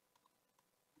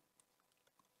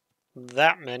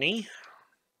that many.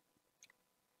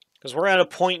 Because we're at a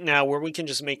point now where we can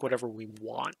just make whatever we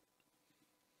want.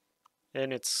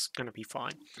 And it's going to be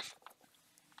fine.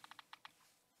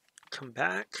 Come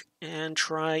back and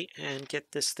try and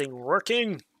get this thing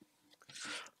working.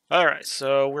 Alright,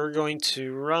 so we're going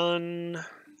to run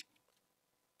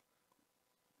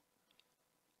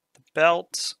the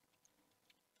belt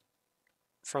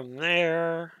from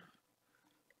there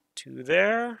to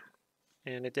there.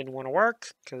 And it didn't want to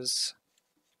work because...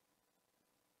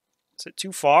 Is it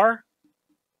too far?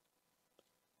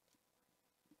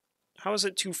 How is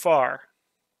it too far?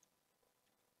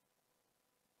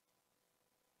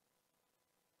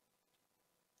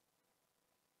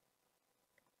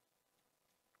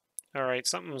 Alright,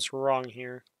 something's wrong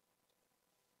here.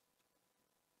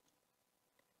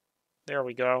 There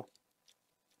we go.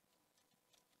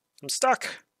 I'm stuck.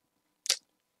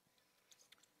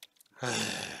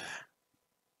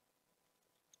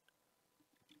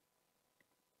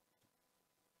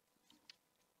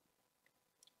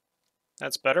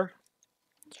 That's better.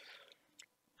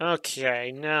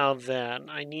 Okay, now then,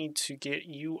 I need to get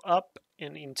you up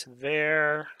and into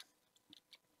there.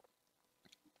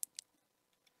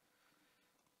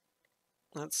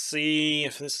 Let's see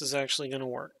if this is actually going to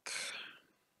work.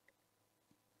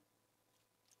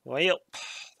 Well,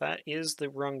 that is the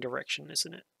wrong direction,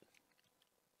 isn't it?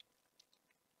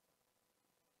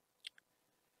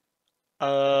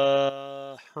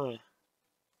 Huh.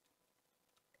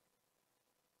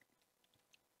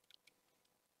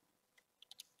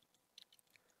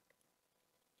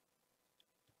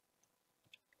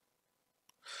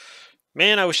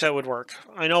 Man, I wish that would work.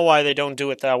 I know why they don't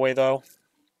do it that way, though.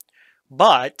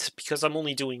 But, because I'm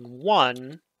only doing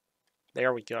one,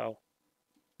 there we go.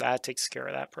 That takes care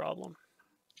of that problem.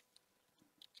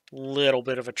 Little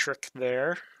bit of a trick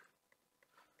there.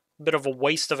 Bit of a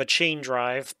waste of a chain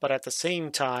drive, but at the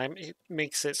same time, it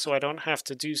makes it so I don't have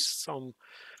to do some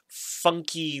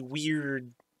funky,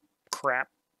 weird crap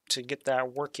to get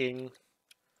that working.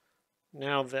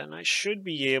 Now then, I should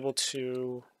be able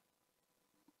to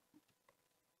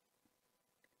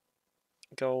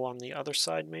go on the other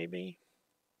side, maybe.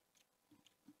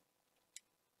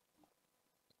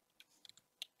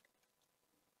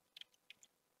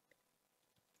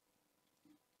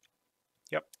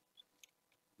 Yep.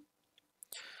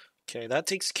 Okay, that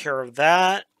takes care of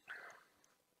that.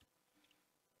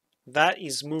 That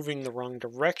is moving the wrong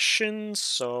direction,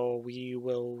 so we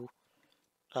will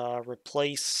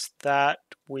replace that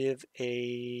with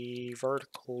a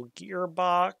vertical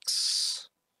gearbox.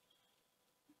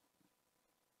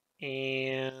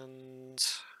 And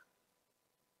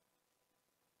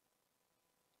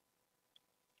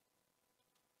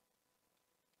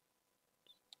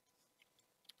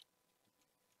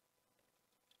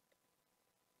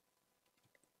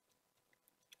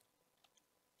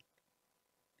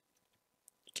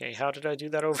okay, how did I do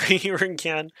that over here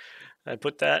again? I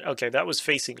put that, okay, that was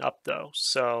facing up though.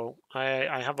 So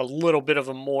I have a little bit of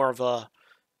a more of a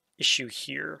issue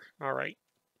here. All right.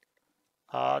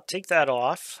 Take that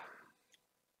off.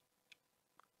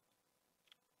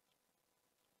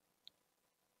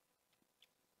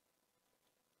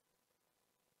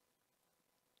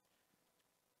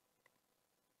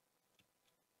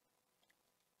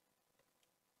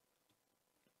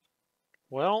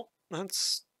 Well,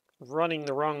 that's running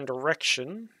the wrong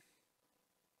direction.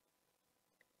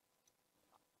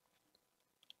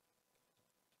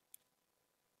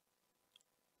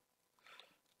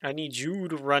 I need you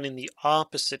to run in the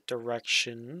opposite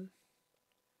direction.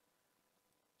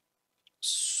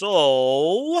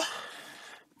 So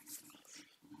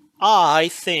I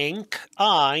think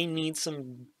I need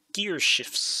some gear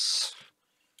shifts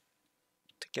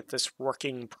to get this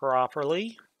working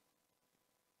properly.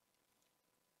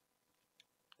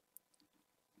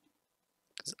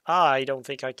 Because I don't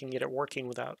think I can get it working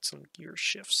without some gear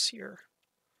shifts here.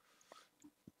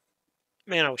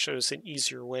 Man, I wish there was an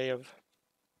easier way of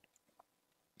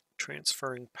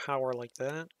transferring power like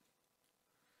that.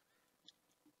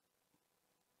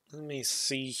 Let me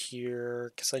see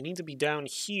here, because I need to be down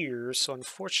here, so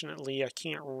unfortunately I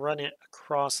can't run it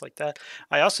across like that.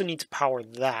 I also need to power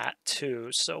that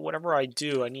too, so whatever I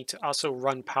do, I need to also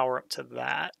run power up to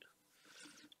that.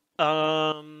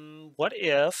 What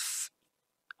if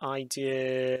I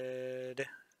did...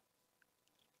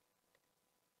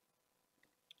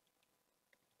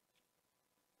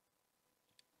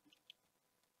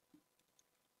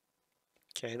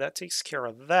 Okay, that takes care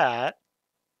of that.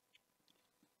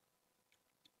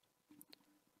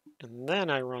 And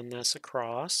then I run this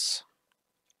across.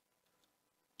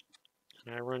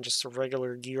 And I run just a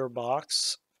regular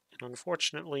gearbox. And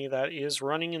unfortunately, that is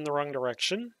running in the wrong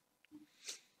direction.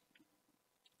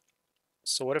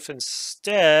 So what if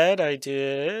instead I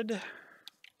did...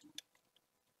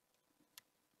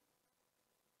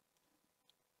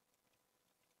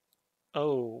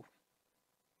 Oh.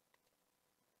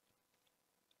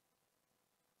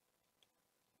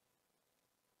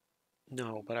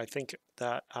 No, but I think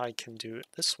that I can do it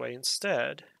this way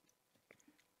instead.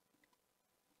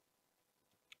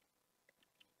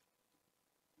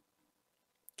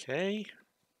 Okay.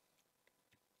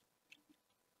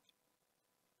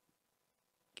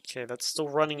 Okay, that's still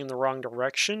running in the wrong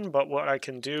direction, but what I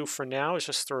can do for now is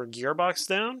just throw a gearbox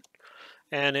down,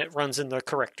 and it runs in the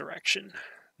correct direction.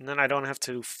 And then I don't have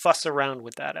to fuss around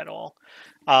with that at all.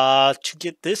 To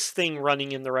get this thing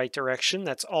running in the right direction,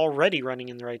 that's already running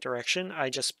in the right direction, I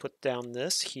just put down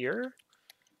this here.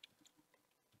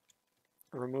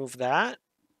 Remove that.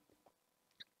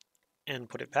 And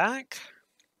put it back.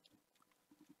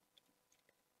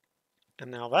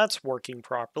 And now that's working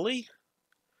properly.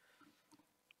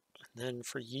 And then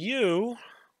for you,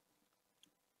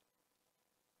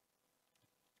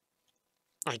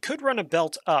 I could run a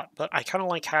belt up, but I kind of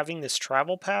like having this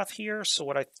travel path here. So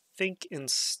what I think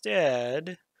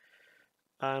instead,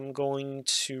 I'm going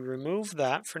to remove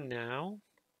that for now.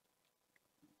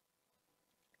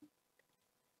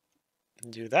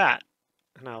 And do that.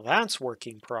 Now that's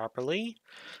working properly.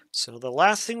 So the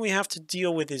last thing we have to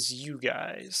deal with is you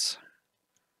guys.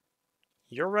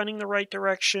 You're running the right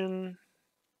direction.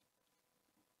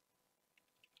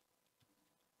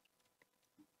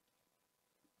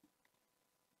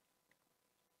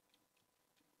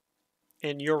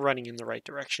 And you're running in the right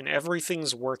direction.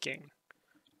 Everything's working.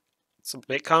 It's a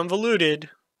bit convoluted,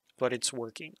 but it's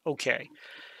working. Okay.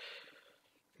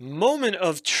 Moment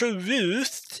of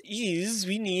truth is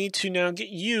we need to now get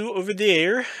you over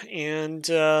there, and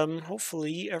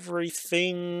hopefully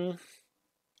everything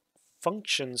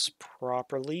functions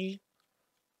properly.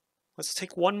 Let's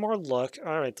take one more look.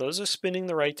 All right, those are spinning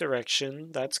the right direction.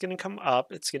 That's going to come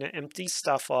up. It's going to empty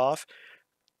stuff off.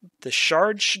 The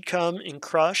shard should come and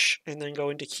crush and then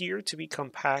go into here to be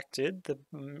compacted. The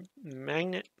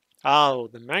magnet... Oh,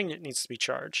 the magnet needs to be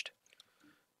charged.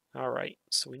 All right,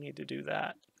 so we need to do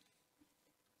that.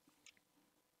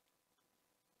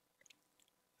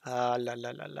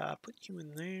 Put you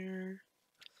in there.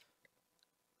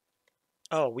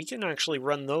 Oh, we can actually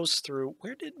run those through.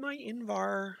 Where did my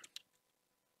Invar...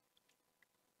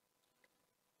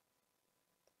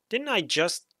 Didn't I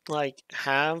just, like,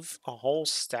 have a whole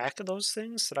stack of those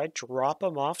things? Did I drop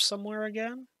them off somewhere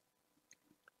again?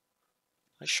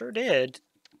 I sure did.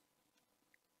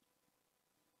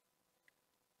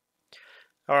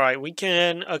 Alright, we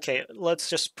can... Okay, let's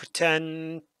just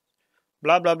pretend...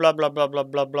 Blah, blah, blah, blah, blah, blah,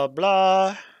 blah, blah,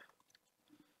 blah.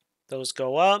 Those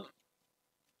go up.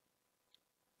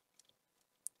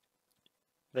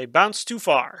 They bounce too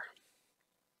far.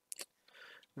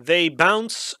 They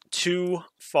bounce too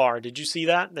far. Did you see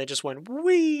that? They just went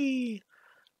whee!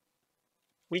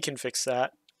 We can fix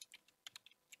that.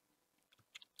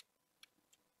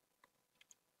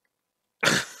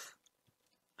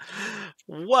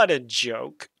 What a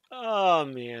joke. Oh,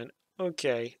 man.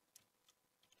 Okay.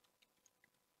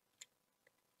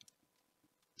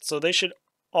 So they should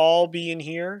all be in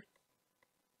here.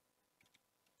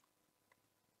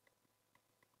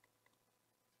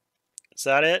 Is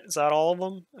that it? Is that all of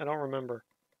them? I don't remember.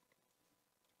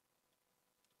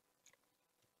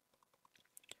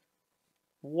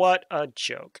 What a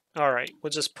joke. All right,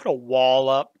 we'll just put a wall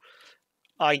up.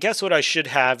 I guess what I should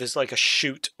have is like a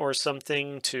chute or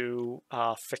something to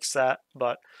fix that,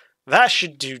 but that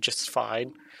should do just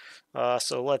fine.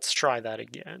 So let's try that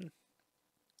again.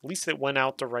 At least it went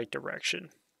out the right direction.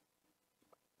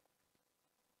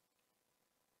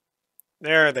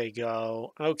 There they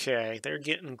go. Okay, they're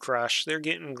getting crushed. They're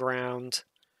getting ground.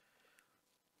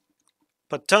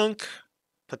 Patunk.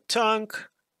 Patunk.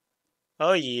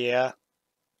 Oh yeah.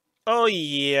 Oh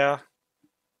yeah.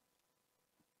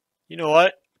 You know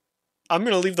what? I'm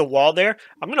going to leave the wall there.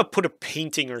 I'm going to put a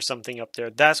painting or something up there.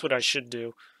 That's what I should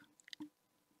do.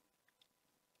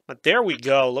 But there we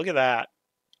go. Look at that.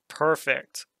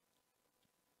 Perfect.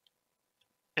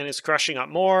 And it's crushing up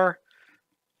more.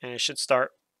 And it should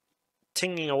start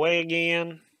tinging away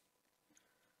again.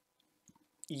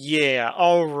 Yeah,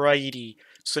 alrighty.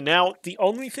 So now the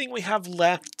only thing we have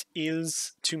left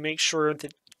is to make sure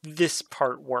that this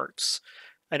part works.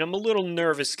 And I'm a little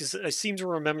nervous because I seem to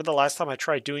remember the last time I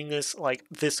tried doing this, like,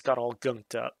 this got all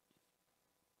gunked up.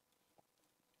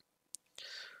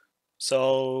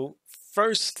 So,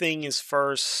 first thing is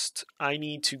first, I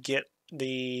need to get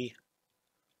the...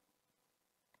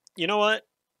 You know what?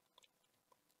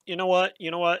 You know what? You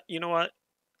know what? You know what?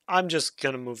 I'm just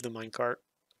gonna move the minecart.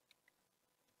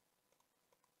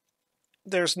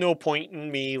 There's no point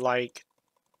in me, like,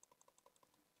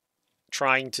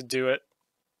 trying to do it.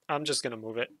 I'm just gonna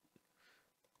move it.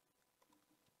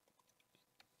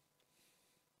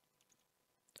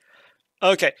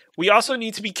 Okay, we also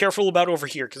need to be careful about over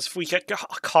here, because if we get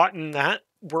caught in that,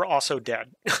 we're also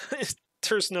dead.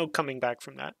 There's no coming back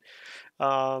from that.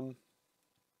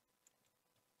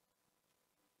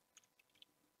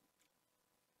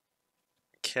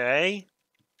 Okay.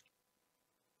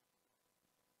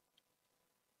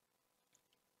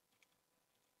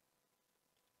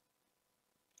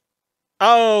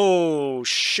 Oh,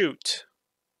 shoot.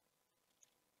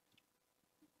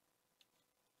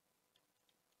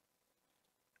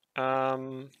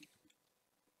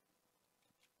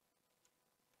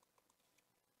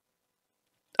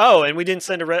 Oh, and we didn't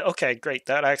send a red. Okay, great.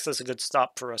 That acts as a good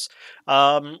stop for us.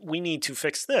 We need to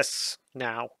fix this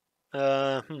now.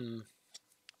 How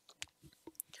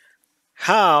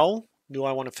do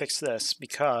I want to fix this?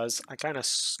 Because I kind of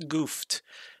goofed.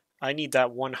 I need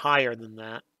that one higher than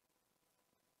that.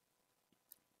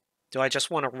 Do I just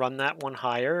want to run that one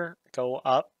higher, go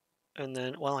up, and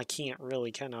then, well, I can't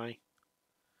really, can I?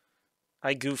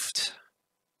 I goofed.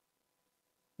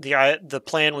 The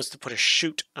plan was to put a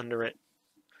chute under it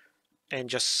and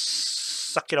just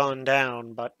suck it on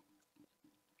down, but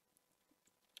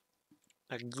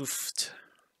I goofed.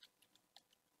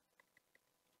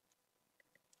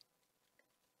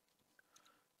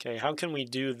 Okay, how can we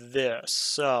do this?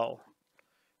 So,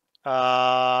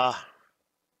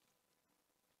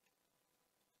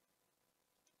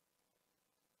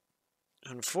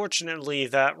 unfortunately,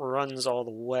 that runs all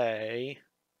the way.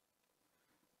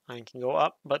 I can go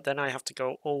up, but then I have to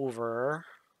go over.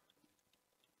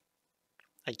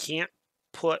 I can't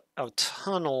put a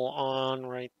tunnel on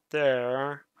right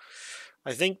there.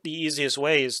 I think the easiest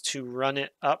way is to run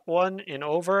it up one and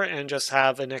over and just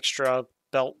have an extra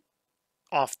belt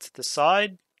off to the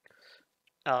side.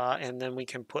 And then we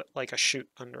can put like a chute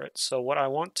under it. So what I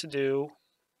want to do...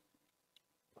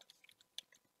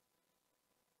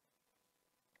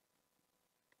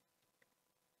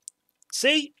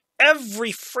 See?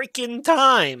 Every freaking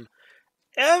time!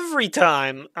 Every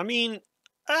time! I mean,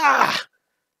 that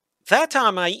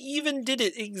time I even did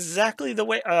it exactly the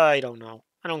way... I don't know.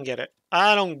 I don't get it.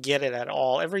 I don't get it at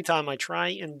all. Every time I try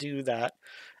and do that,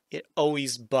 it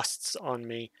always busts on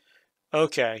me.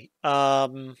 Okay.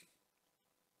 No,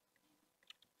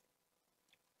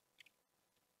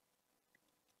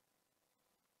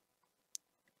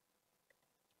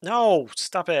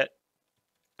 stop it.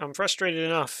 I'm frustrated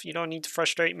enough. You don't need to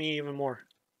frustrate me even more.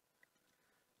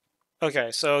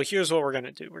 Okay, so here's what we're going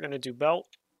to do. We're going to do belt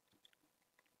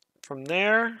from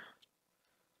there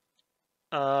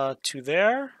to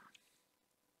there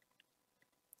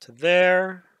to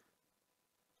there.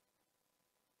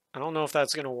 I don't know if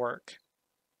that's going to work.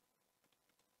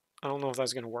 I don't know if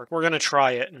that's going to work. We're going to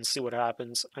try it and see what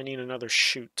happens. I need another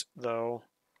chute, though,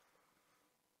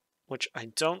 which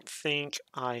I don't think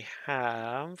I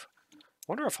have. I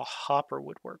wonder if a hopper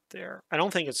would work there. I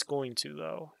don't think it's going to,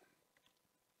 though.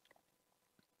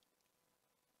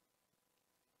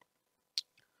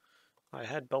 I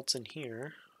had belts in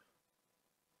here.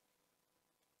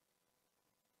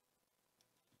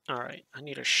 All right, I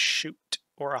need a chute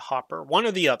or a hopper, one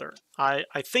or the other. I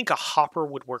think a hopper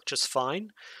would work just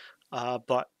fine,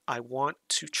 but I want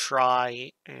to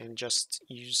try and just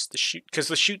use the chute, because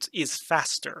the chute is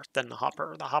faster than the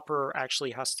hopper. The hopper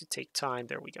actually has to take time.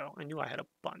 There we go. I knew I had a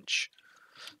bunch.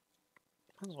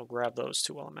 Might as well grab those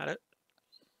two while I'm at it.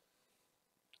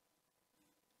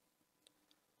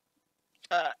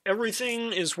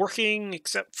 Everything is working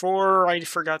except for I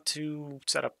forgot to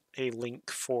set up a link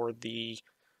for the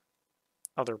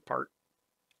other part.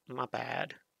 My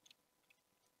bad.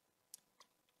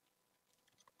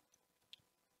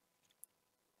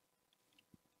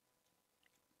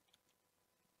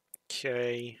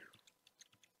 Okay.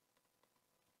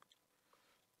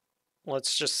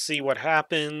 Let's just see what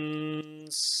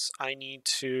happens. I need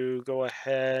to go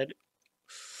ahead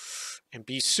and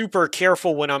be super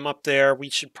careful when I'm up there. We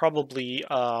should probably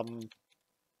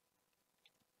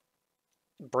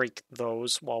break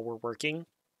those while we're working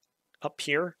up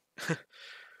here.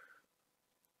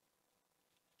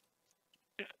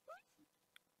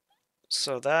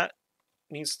 So that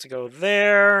needs to go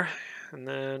there, and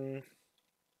then...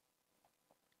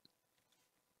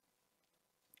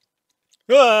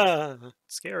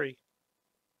 Scary.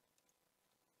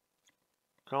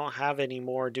 I don't have any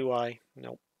more, do I?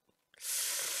 Nope.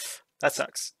 That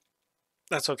sucks.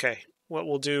 That's okay. What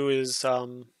we'll do is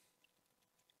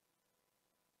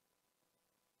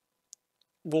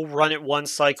we'll run it one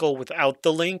cycle without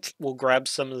the link. We'll grab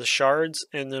some of the shards,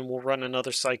 and then we'll run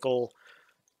another cycle.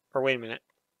 Or wait a minute.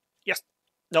 Yes.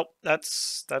 Nope.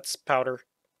 That's powder.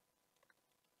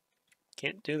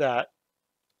 Can't do that.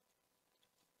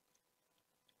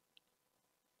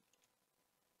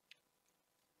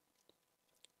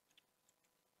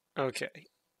 Okay.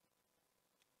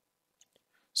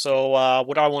 So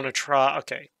what I want to try...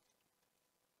 Okay.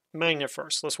 Magnet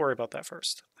first. Let's worry about that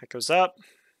first. That goes up.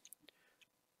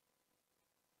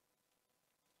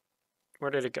 Where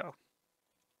did it go?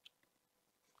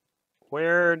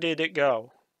 Where did it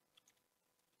go?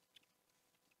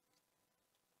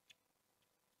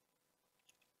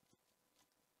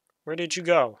 Where did you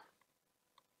go?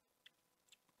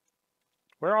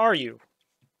 Where are you?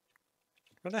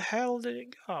 Where the hell did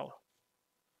it go?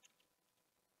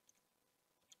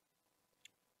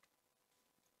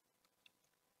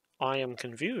 I am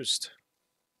confused.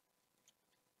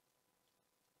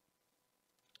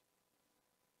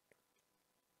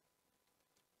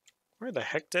 Where the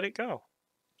heck did it go?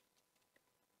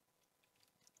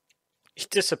 It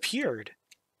disappeared.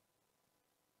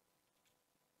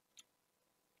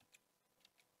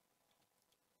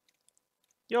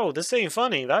 Yo, this ain't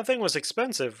funny. That thing was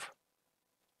expensive.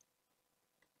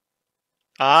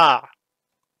 Ah.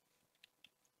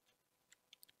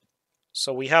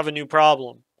 So we have a new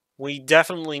problem. We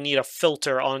definitely need a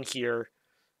filter on here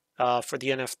for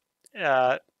the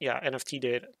NFT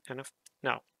data.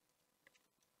 No.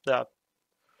 The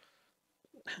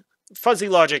fuzzy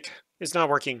logic is not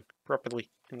working properly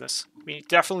in this. We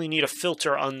definitely need a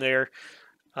filter on there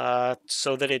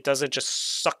so that it doesn't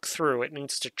just suck through. It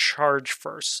needs to charge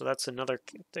first. So that's another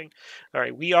thing. All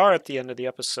right, we are at the end of the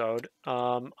episode.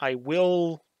 I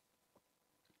will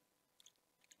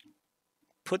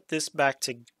put this back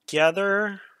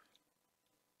together.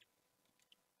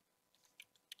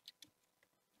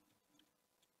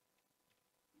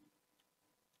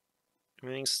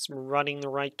 Everything's running the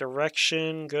right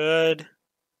direction. Good.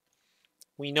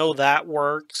 We know that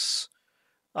works.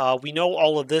 We know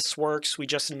all of this works. We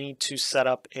just need to set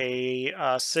up a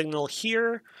signal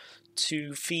here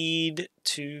to feed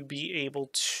to be able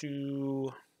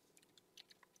to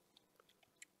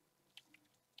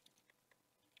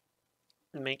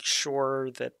make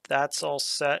sure that that's all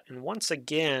set. And once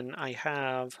again, I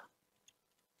have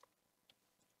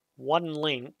one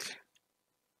link,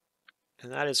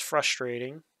 and that is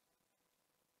frustrating.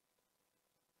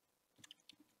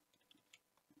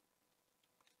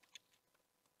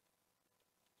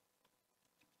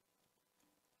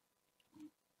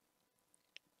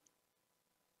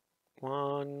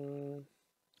 One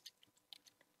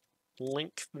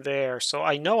link there. So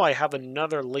I know I have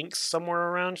another link somewhere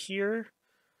around here.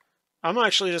 I'm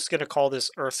actually just going to call this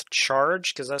Earth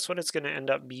Charge because that's what it's going to end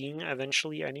up being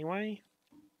eventually anyway.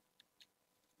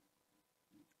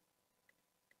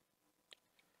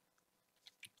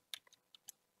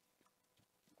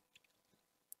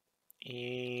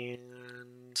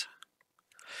 And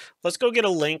let's go get a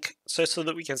link so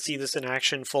that we can see this in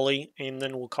action fully, and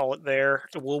then we'll call it there.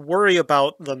 We'll worry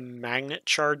about the magnet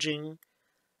charging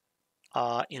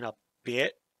in a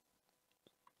bit.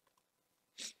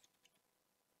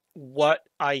 What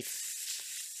I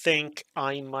think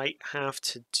I might have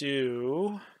to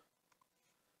do...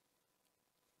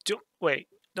 Wait,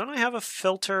 don't I have a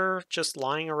filter just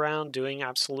lying around doing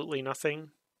absolutely nothing?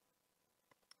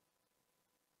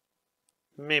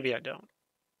 Maybe I don't.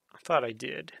 I thought I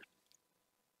did.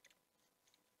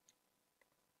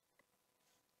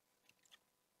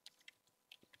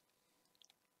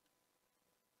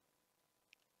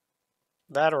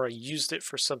 That or I used it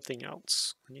for something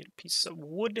else. I need a piece of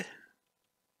wood.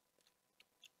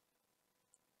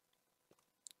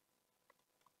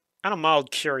 Out of mild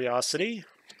curiosity,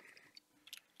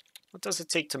 what does it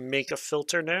take to make a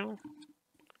filter now?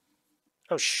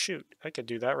 Oh shoot, I could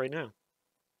do that right now.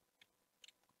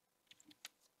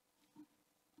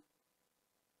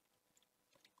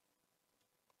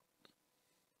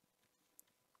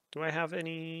 Do I have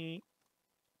any...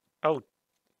 Oh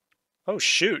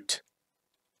shoot.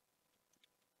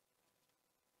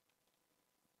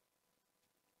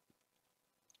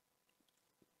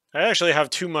 I actually have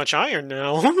too much iron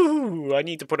now. I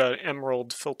need to put an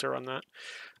emerald filter on that.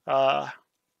 I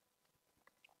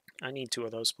need 2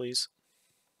 of those, please.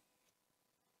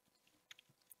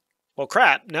 Well,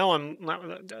 crap. Now I'm...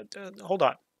 hold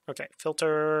on. Okay,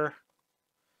 filter.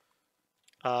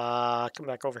 Come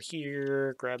back over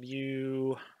here. Grab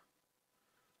you.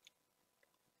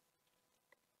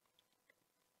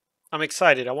 I'm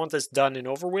excited. I want this done and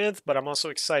over with, but I'm also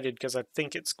excited because I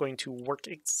think it's going to work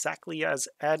exactly as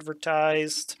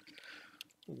advertised.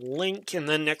 Link, and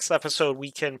then next episode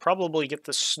we can probably get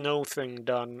the snow thing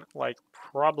done, like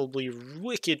probably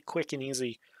wicked quick and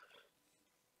easy.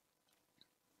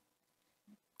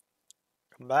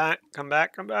 Come back, come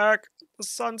back, come back. The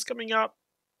sun's coming up.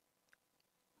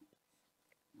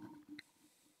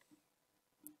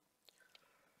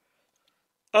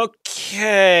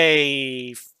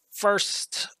 Okay,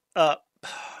 first up,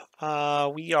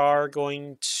 we are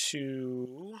going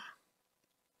to...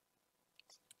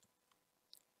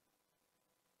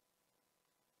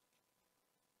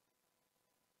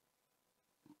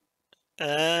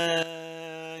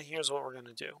 here's what we're going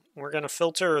to do. We're going to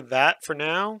filter that for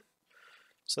now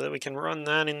so that we can run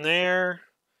that in there.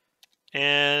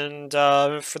 And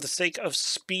for the sake of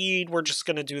speed, we're just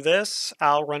going to do this.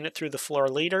 I'll run it through the floor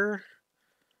later.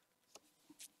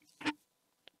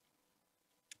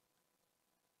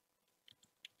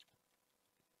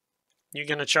 You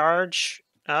going to charge?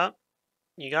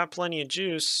 You got plenty of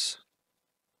juice.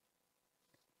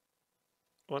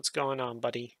 What's going on,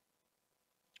 buddy?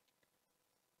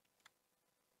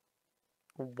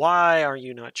 Why are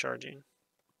you not charging?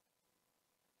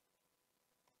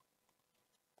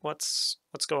 What's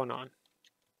going on?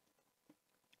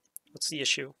 What's the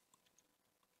issue?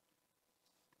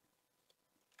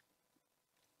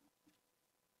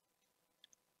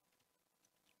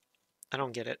 I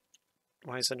don't get it.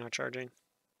 Why is it not charging?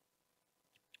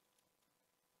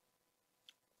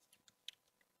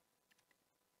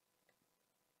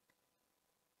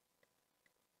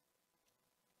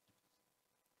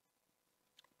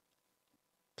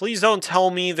 Please don't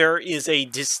tell me there is a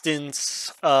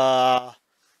distance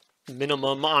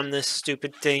minimum on this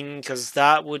stupid thing, because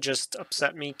that would just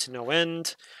upset me to no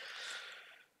end.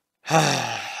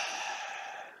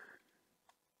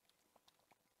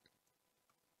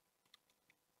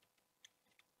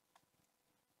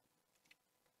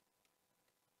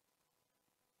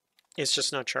 It's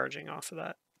just not charging off of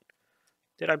that.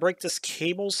 Did I break this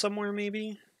cable somewhere,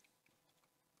 maybe?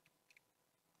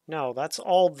 No, that's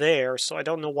all there, so I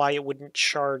don't know why it wouldn't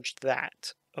charge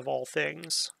that, of all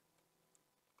things.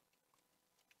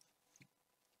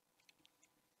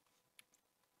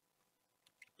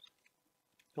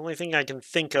 The only thing I can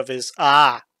think of is,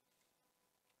 that's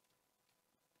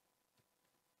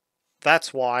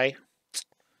why.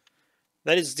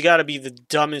 That has got to be the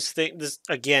dumbest thing. This,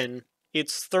 again,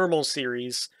 it's thermal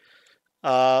series.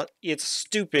 It's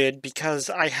stupid because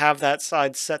I have that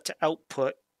side set to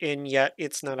output, and yet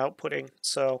it's not outputting.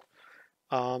 So,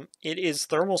 it is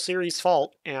thermal series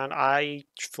fault, and I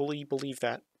fully believe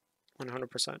that,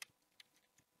 100%.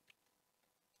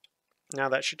 Now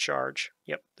that should charge.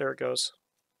 Yep, there it goes.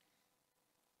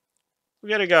 We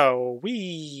gotta go.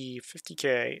 Wee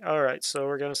 50K. Alright, so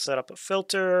we're gonna set up a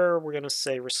filter. We're gonna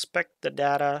say respect the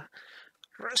data.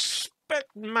 Respect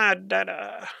my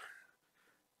data.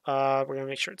 We're gonna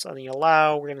make sure it's on the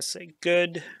allow. We're gonna say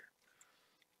good.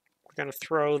 We're gonna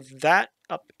throw that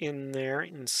up in there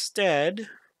instead.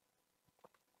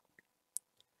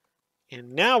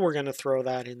 And now we're gonna throw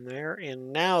that in there.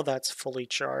 And now that's fully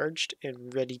charged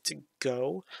and ready to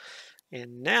go.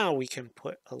 And now we can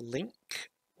put a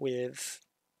link with,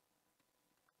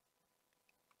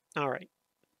 all right,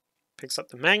 picks up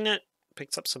the magnet,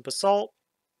 picks up some basalt,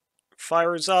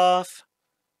 fires off,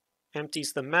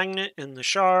 empties the magnet and the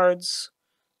shards,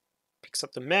 picks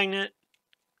up the magnet.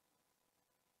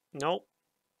 Nope.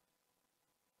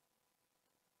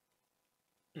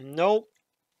 Nope.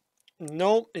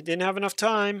 Nope, it didn't have enough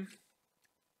time.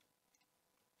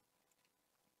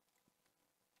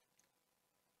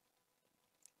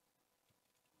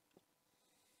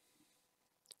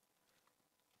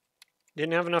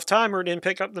 Didn't have enough time, or it didn't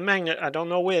pick up the magnet. I don't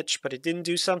know which, but it didn't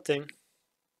do something.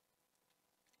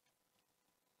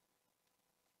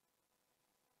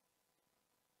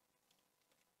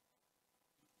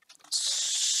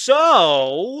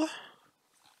 So,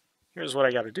 here's what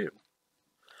I got to do.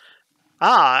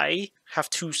 I have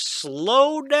to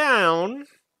slow down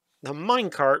the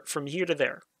minecart from here to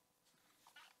there.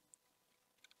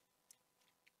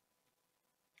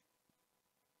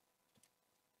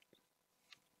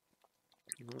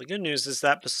 Well, the good news is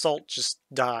that basalt just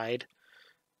died.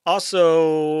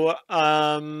 Also,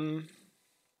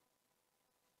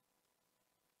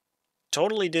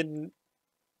 totally did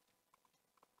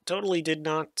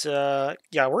not,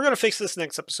 yeah, we're going to fix this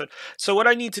next episode. So what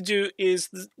I need to do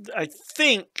is, I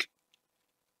think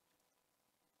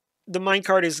the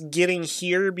minecart is getting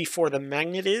here before the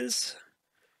magnet is.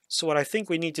 So what I think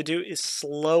we need to do is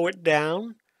slow it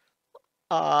down,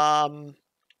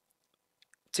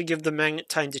 to give the magnet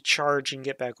time to charge and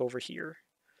get back over here.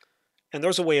 And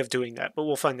there's a way of doing that, but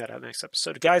we'll find that out next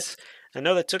episode. Guys, I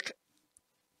know that took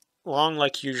long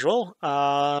like usual.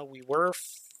 We were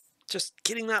just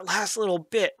getting that last little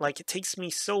bit. Like, it takes me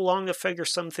so long to figure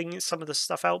some of this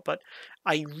stuff out, but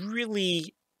I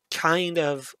really kind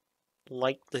of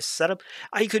like this setup.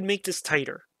 I could make this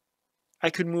tighter. I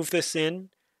could move this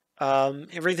in.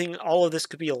 Everything, all of this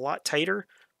could be a lot tighter,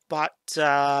 but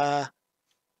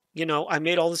you know, I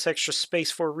made all this extra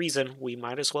space for a reason. We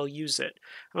might as well use it.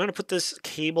 I'm going to put this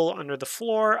cable under the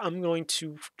floor. I'm going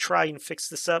to try and fix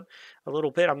this up a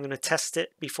little bit. I'm going to test it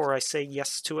before I say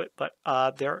yes to it. But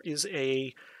there is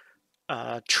a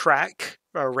track,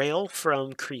 a rail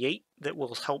from Create that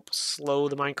will help slow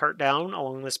the minecart down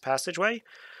along this passageway.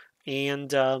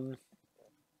 And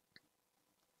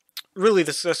really,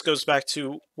 this just goes back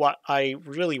to what I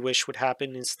really wish would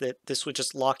happen, is that this would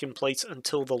just lock in place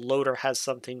until the loader has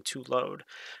something to load,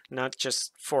 not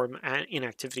just form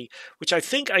inactivity, which I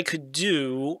think I could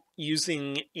do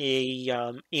using a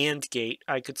AND gate.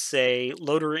 I could say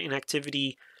loader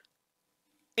inactivity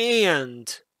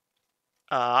and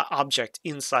object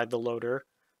inside the loader,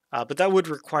 but that would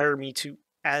require me to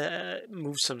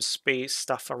move some space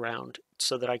stuff around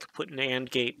so that I could put an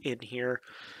AND gate in here.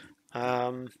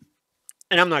 And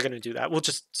I'm not going to do that. We'll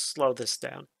just slow this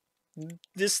down.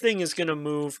 This thing is going to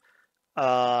move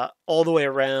all the way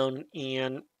around,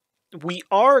 and we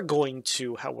are going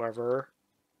to, however,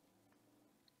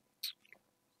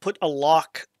 put a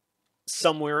lock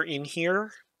somewhere in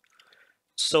here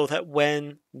so that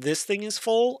when this thing is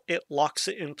full, it locks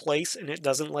it in place and it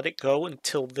doesn't let it go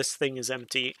until this thing is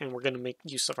empty. And we're going to make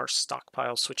use of our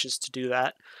stockpile switches to do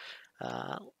that.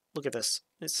 Look at this.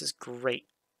 This is great.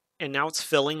 And now it's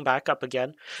filling back up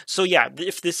again. So yeah,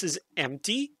 if this is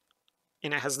empty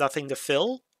and it has nothing to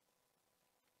fill,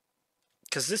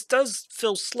 because this does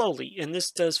fill slowly and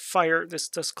this does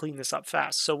clean this up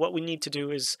fast. So what we need to do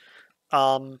is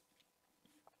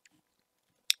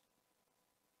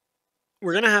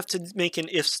we're going to have to make an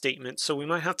if statement. So we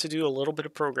might have to do a little bit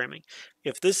of programming.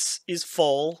 If this is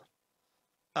full,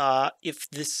 if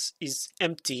this is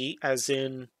empty, as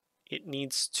in it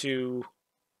needs to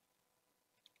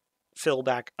fill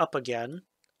back up again.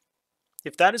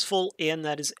 If that is full and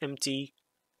that is empty,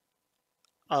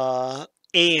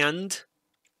 and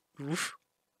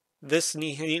this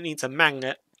needs a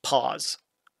magnet, pause,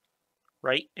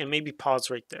 right? And maybe pause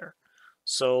right there.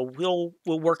 So we'll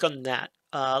work on that.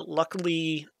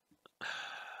 Luckily,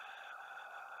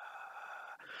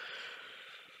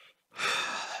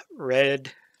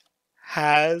 red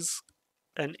has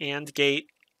an AND gate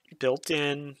built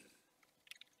in.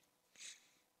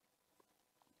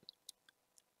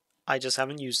 I just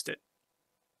haven't used it.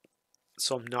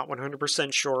 So I'm not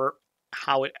 100% sure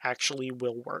how it actually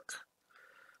will work.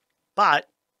 But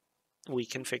we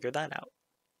can figure that out.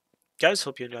 Guys,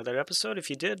 hope you enjoyed that episode. If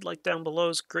you did, like down below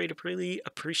is great. Really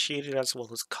appreciated, as well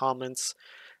as comments.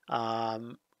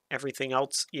 Everything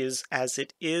else is as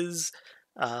it is.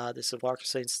 This is Walker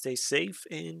saying stay safe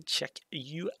and check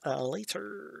you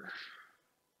later.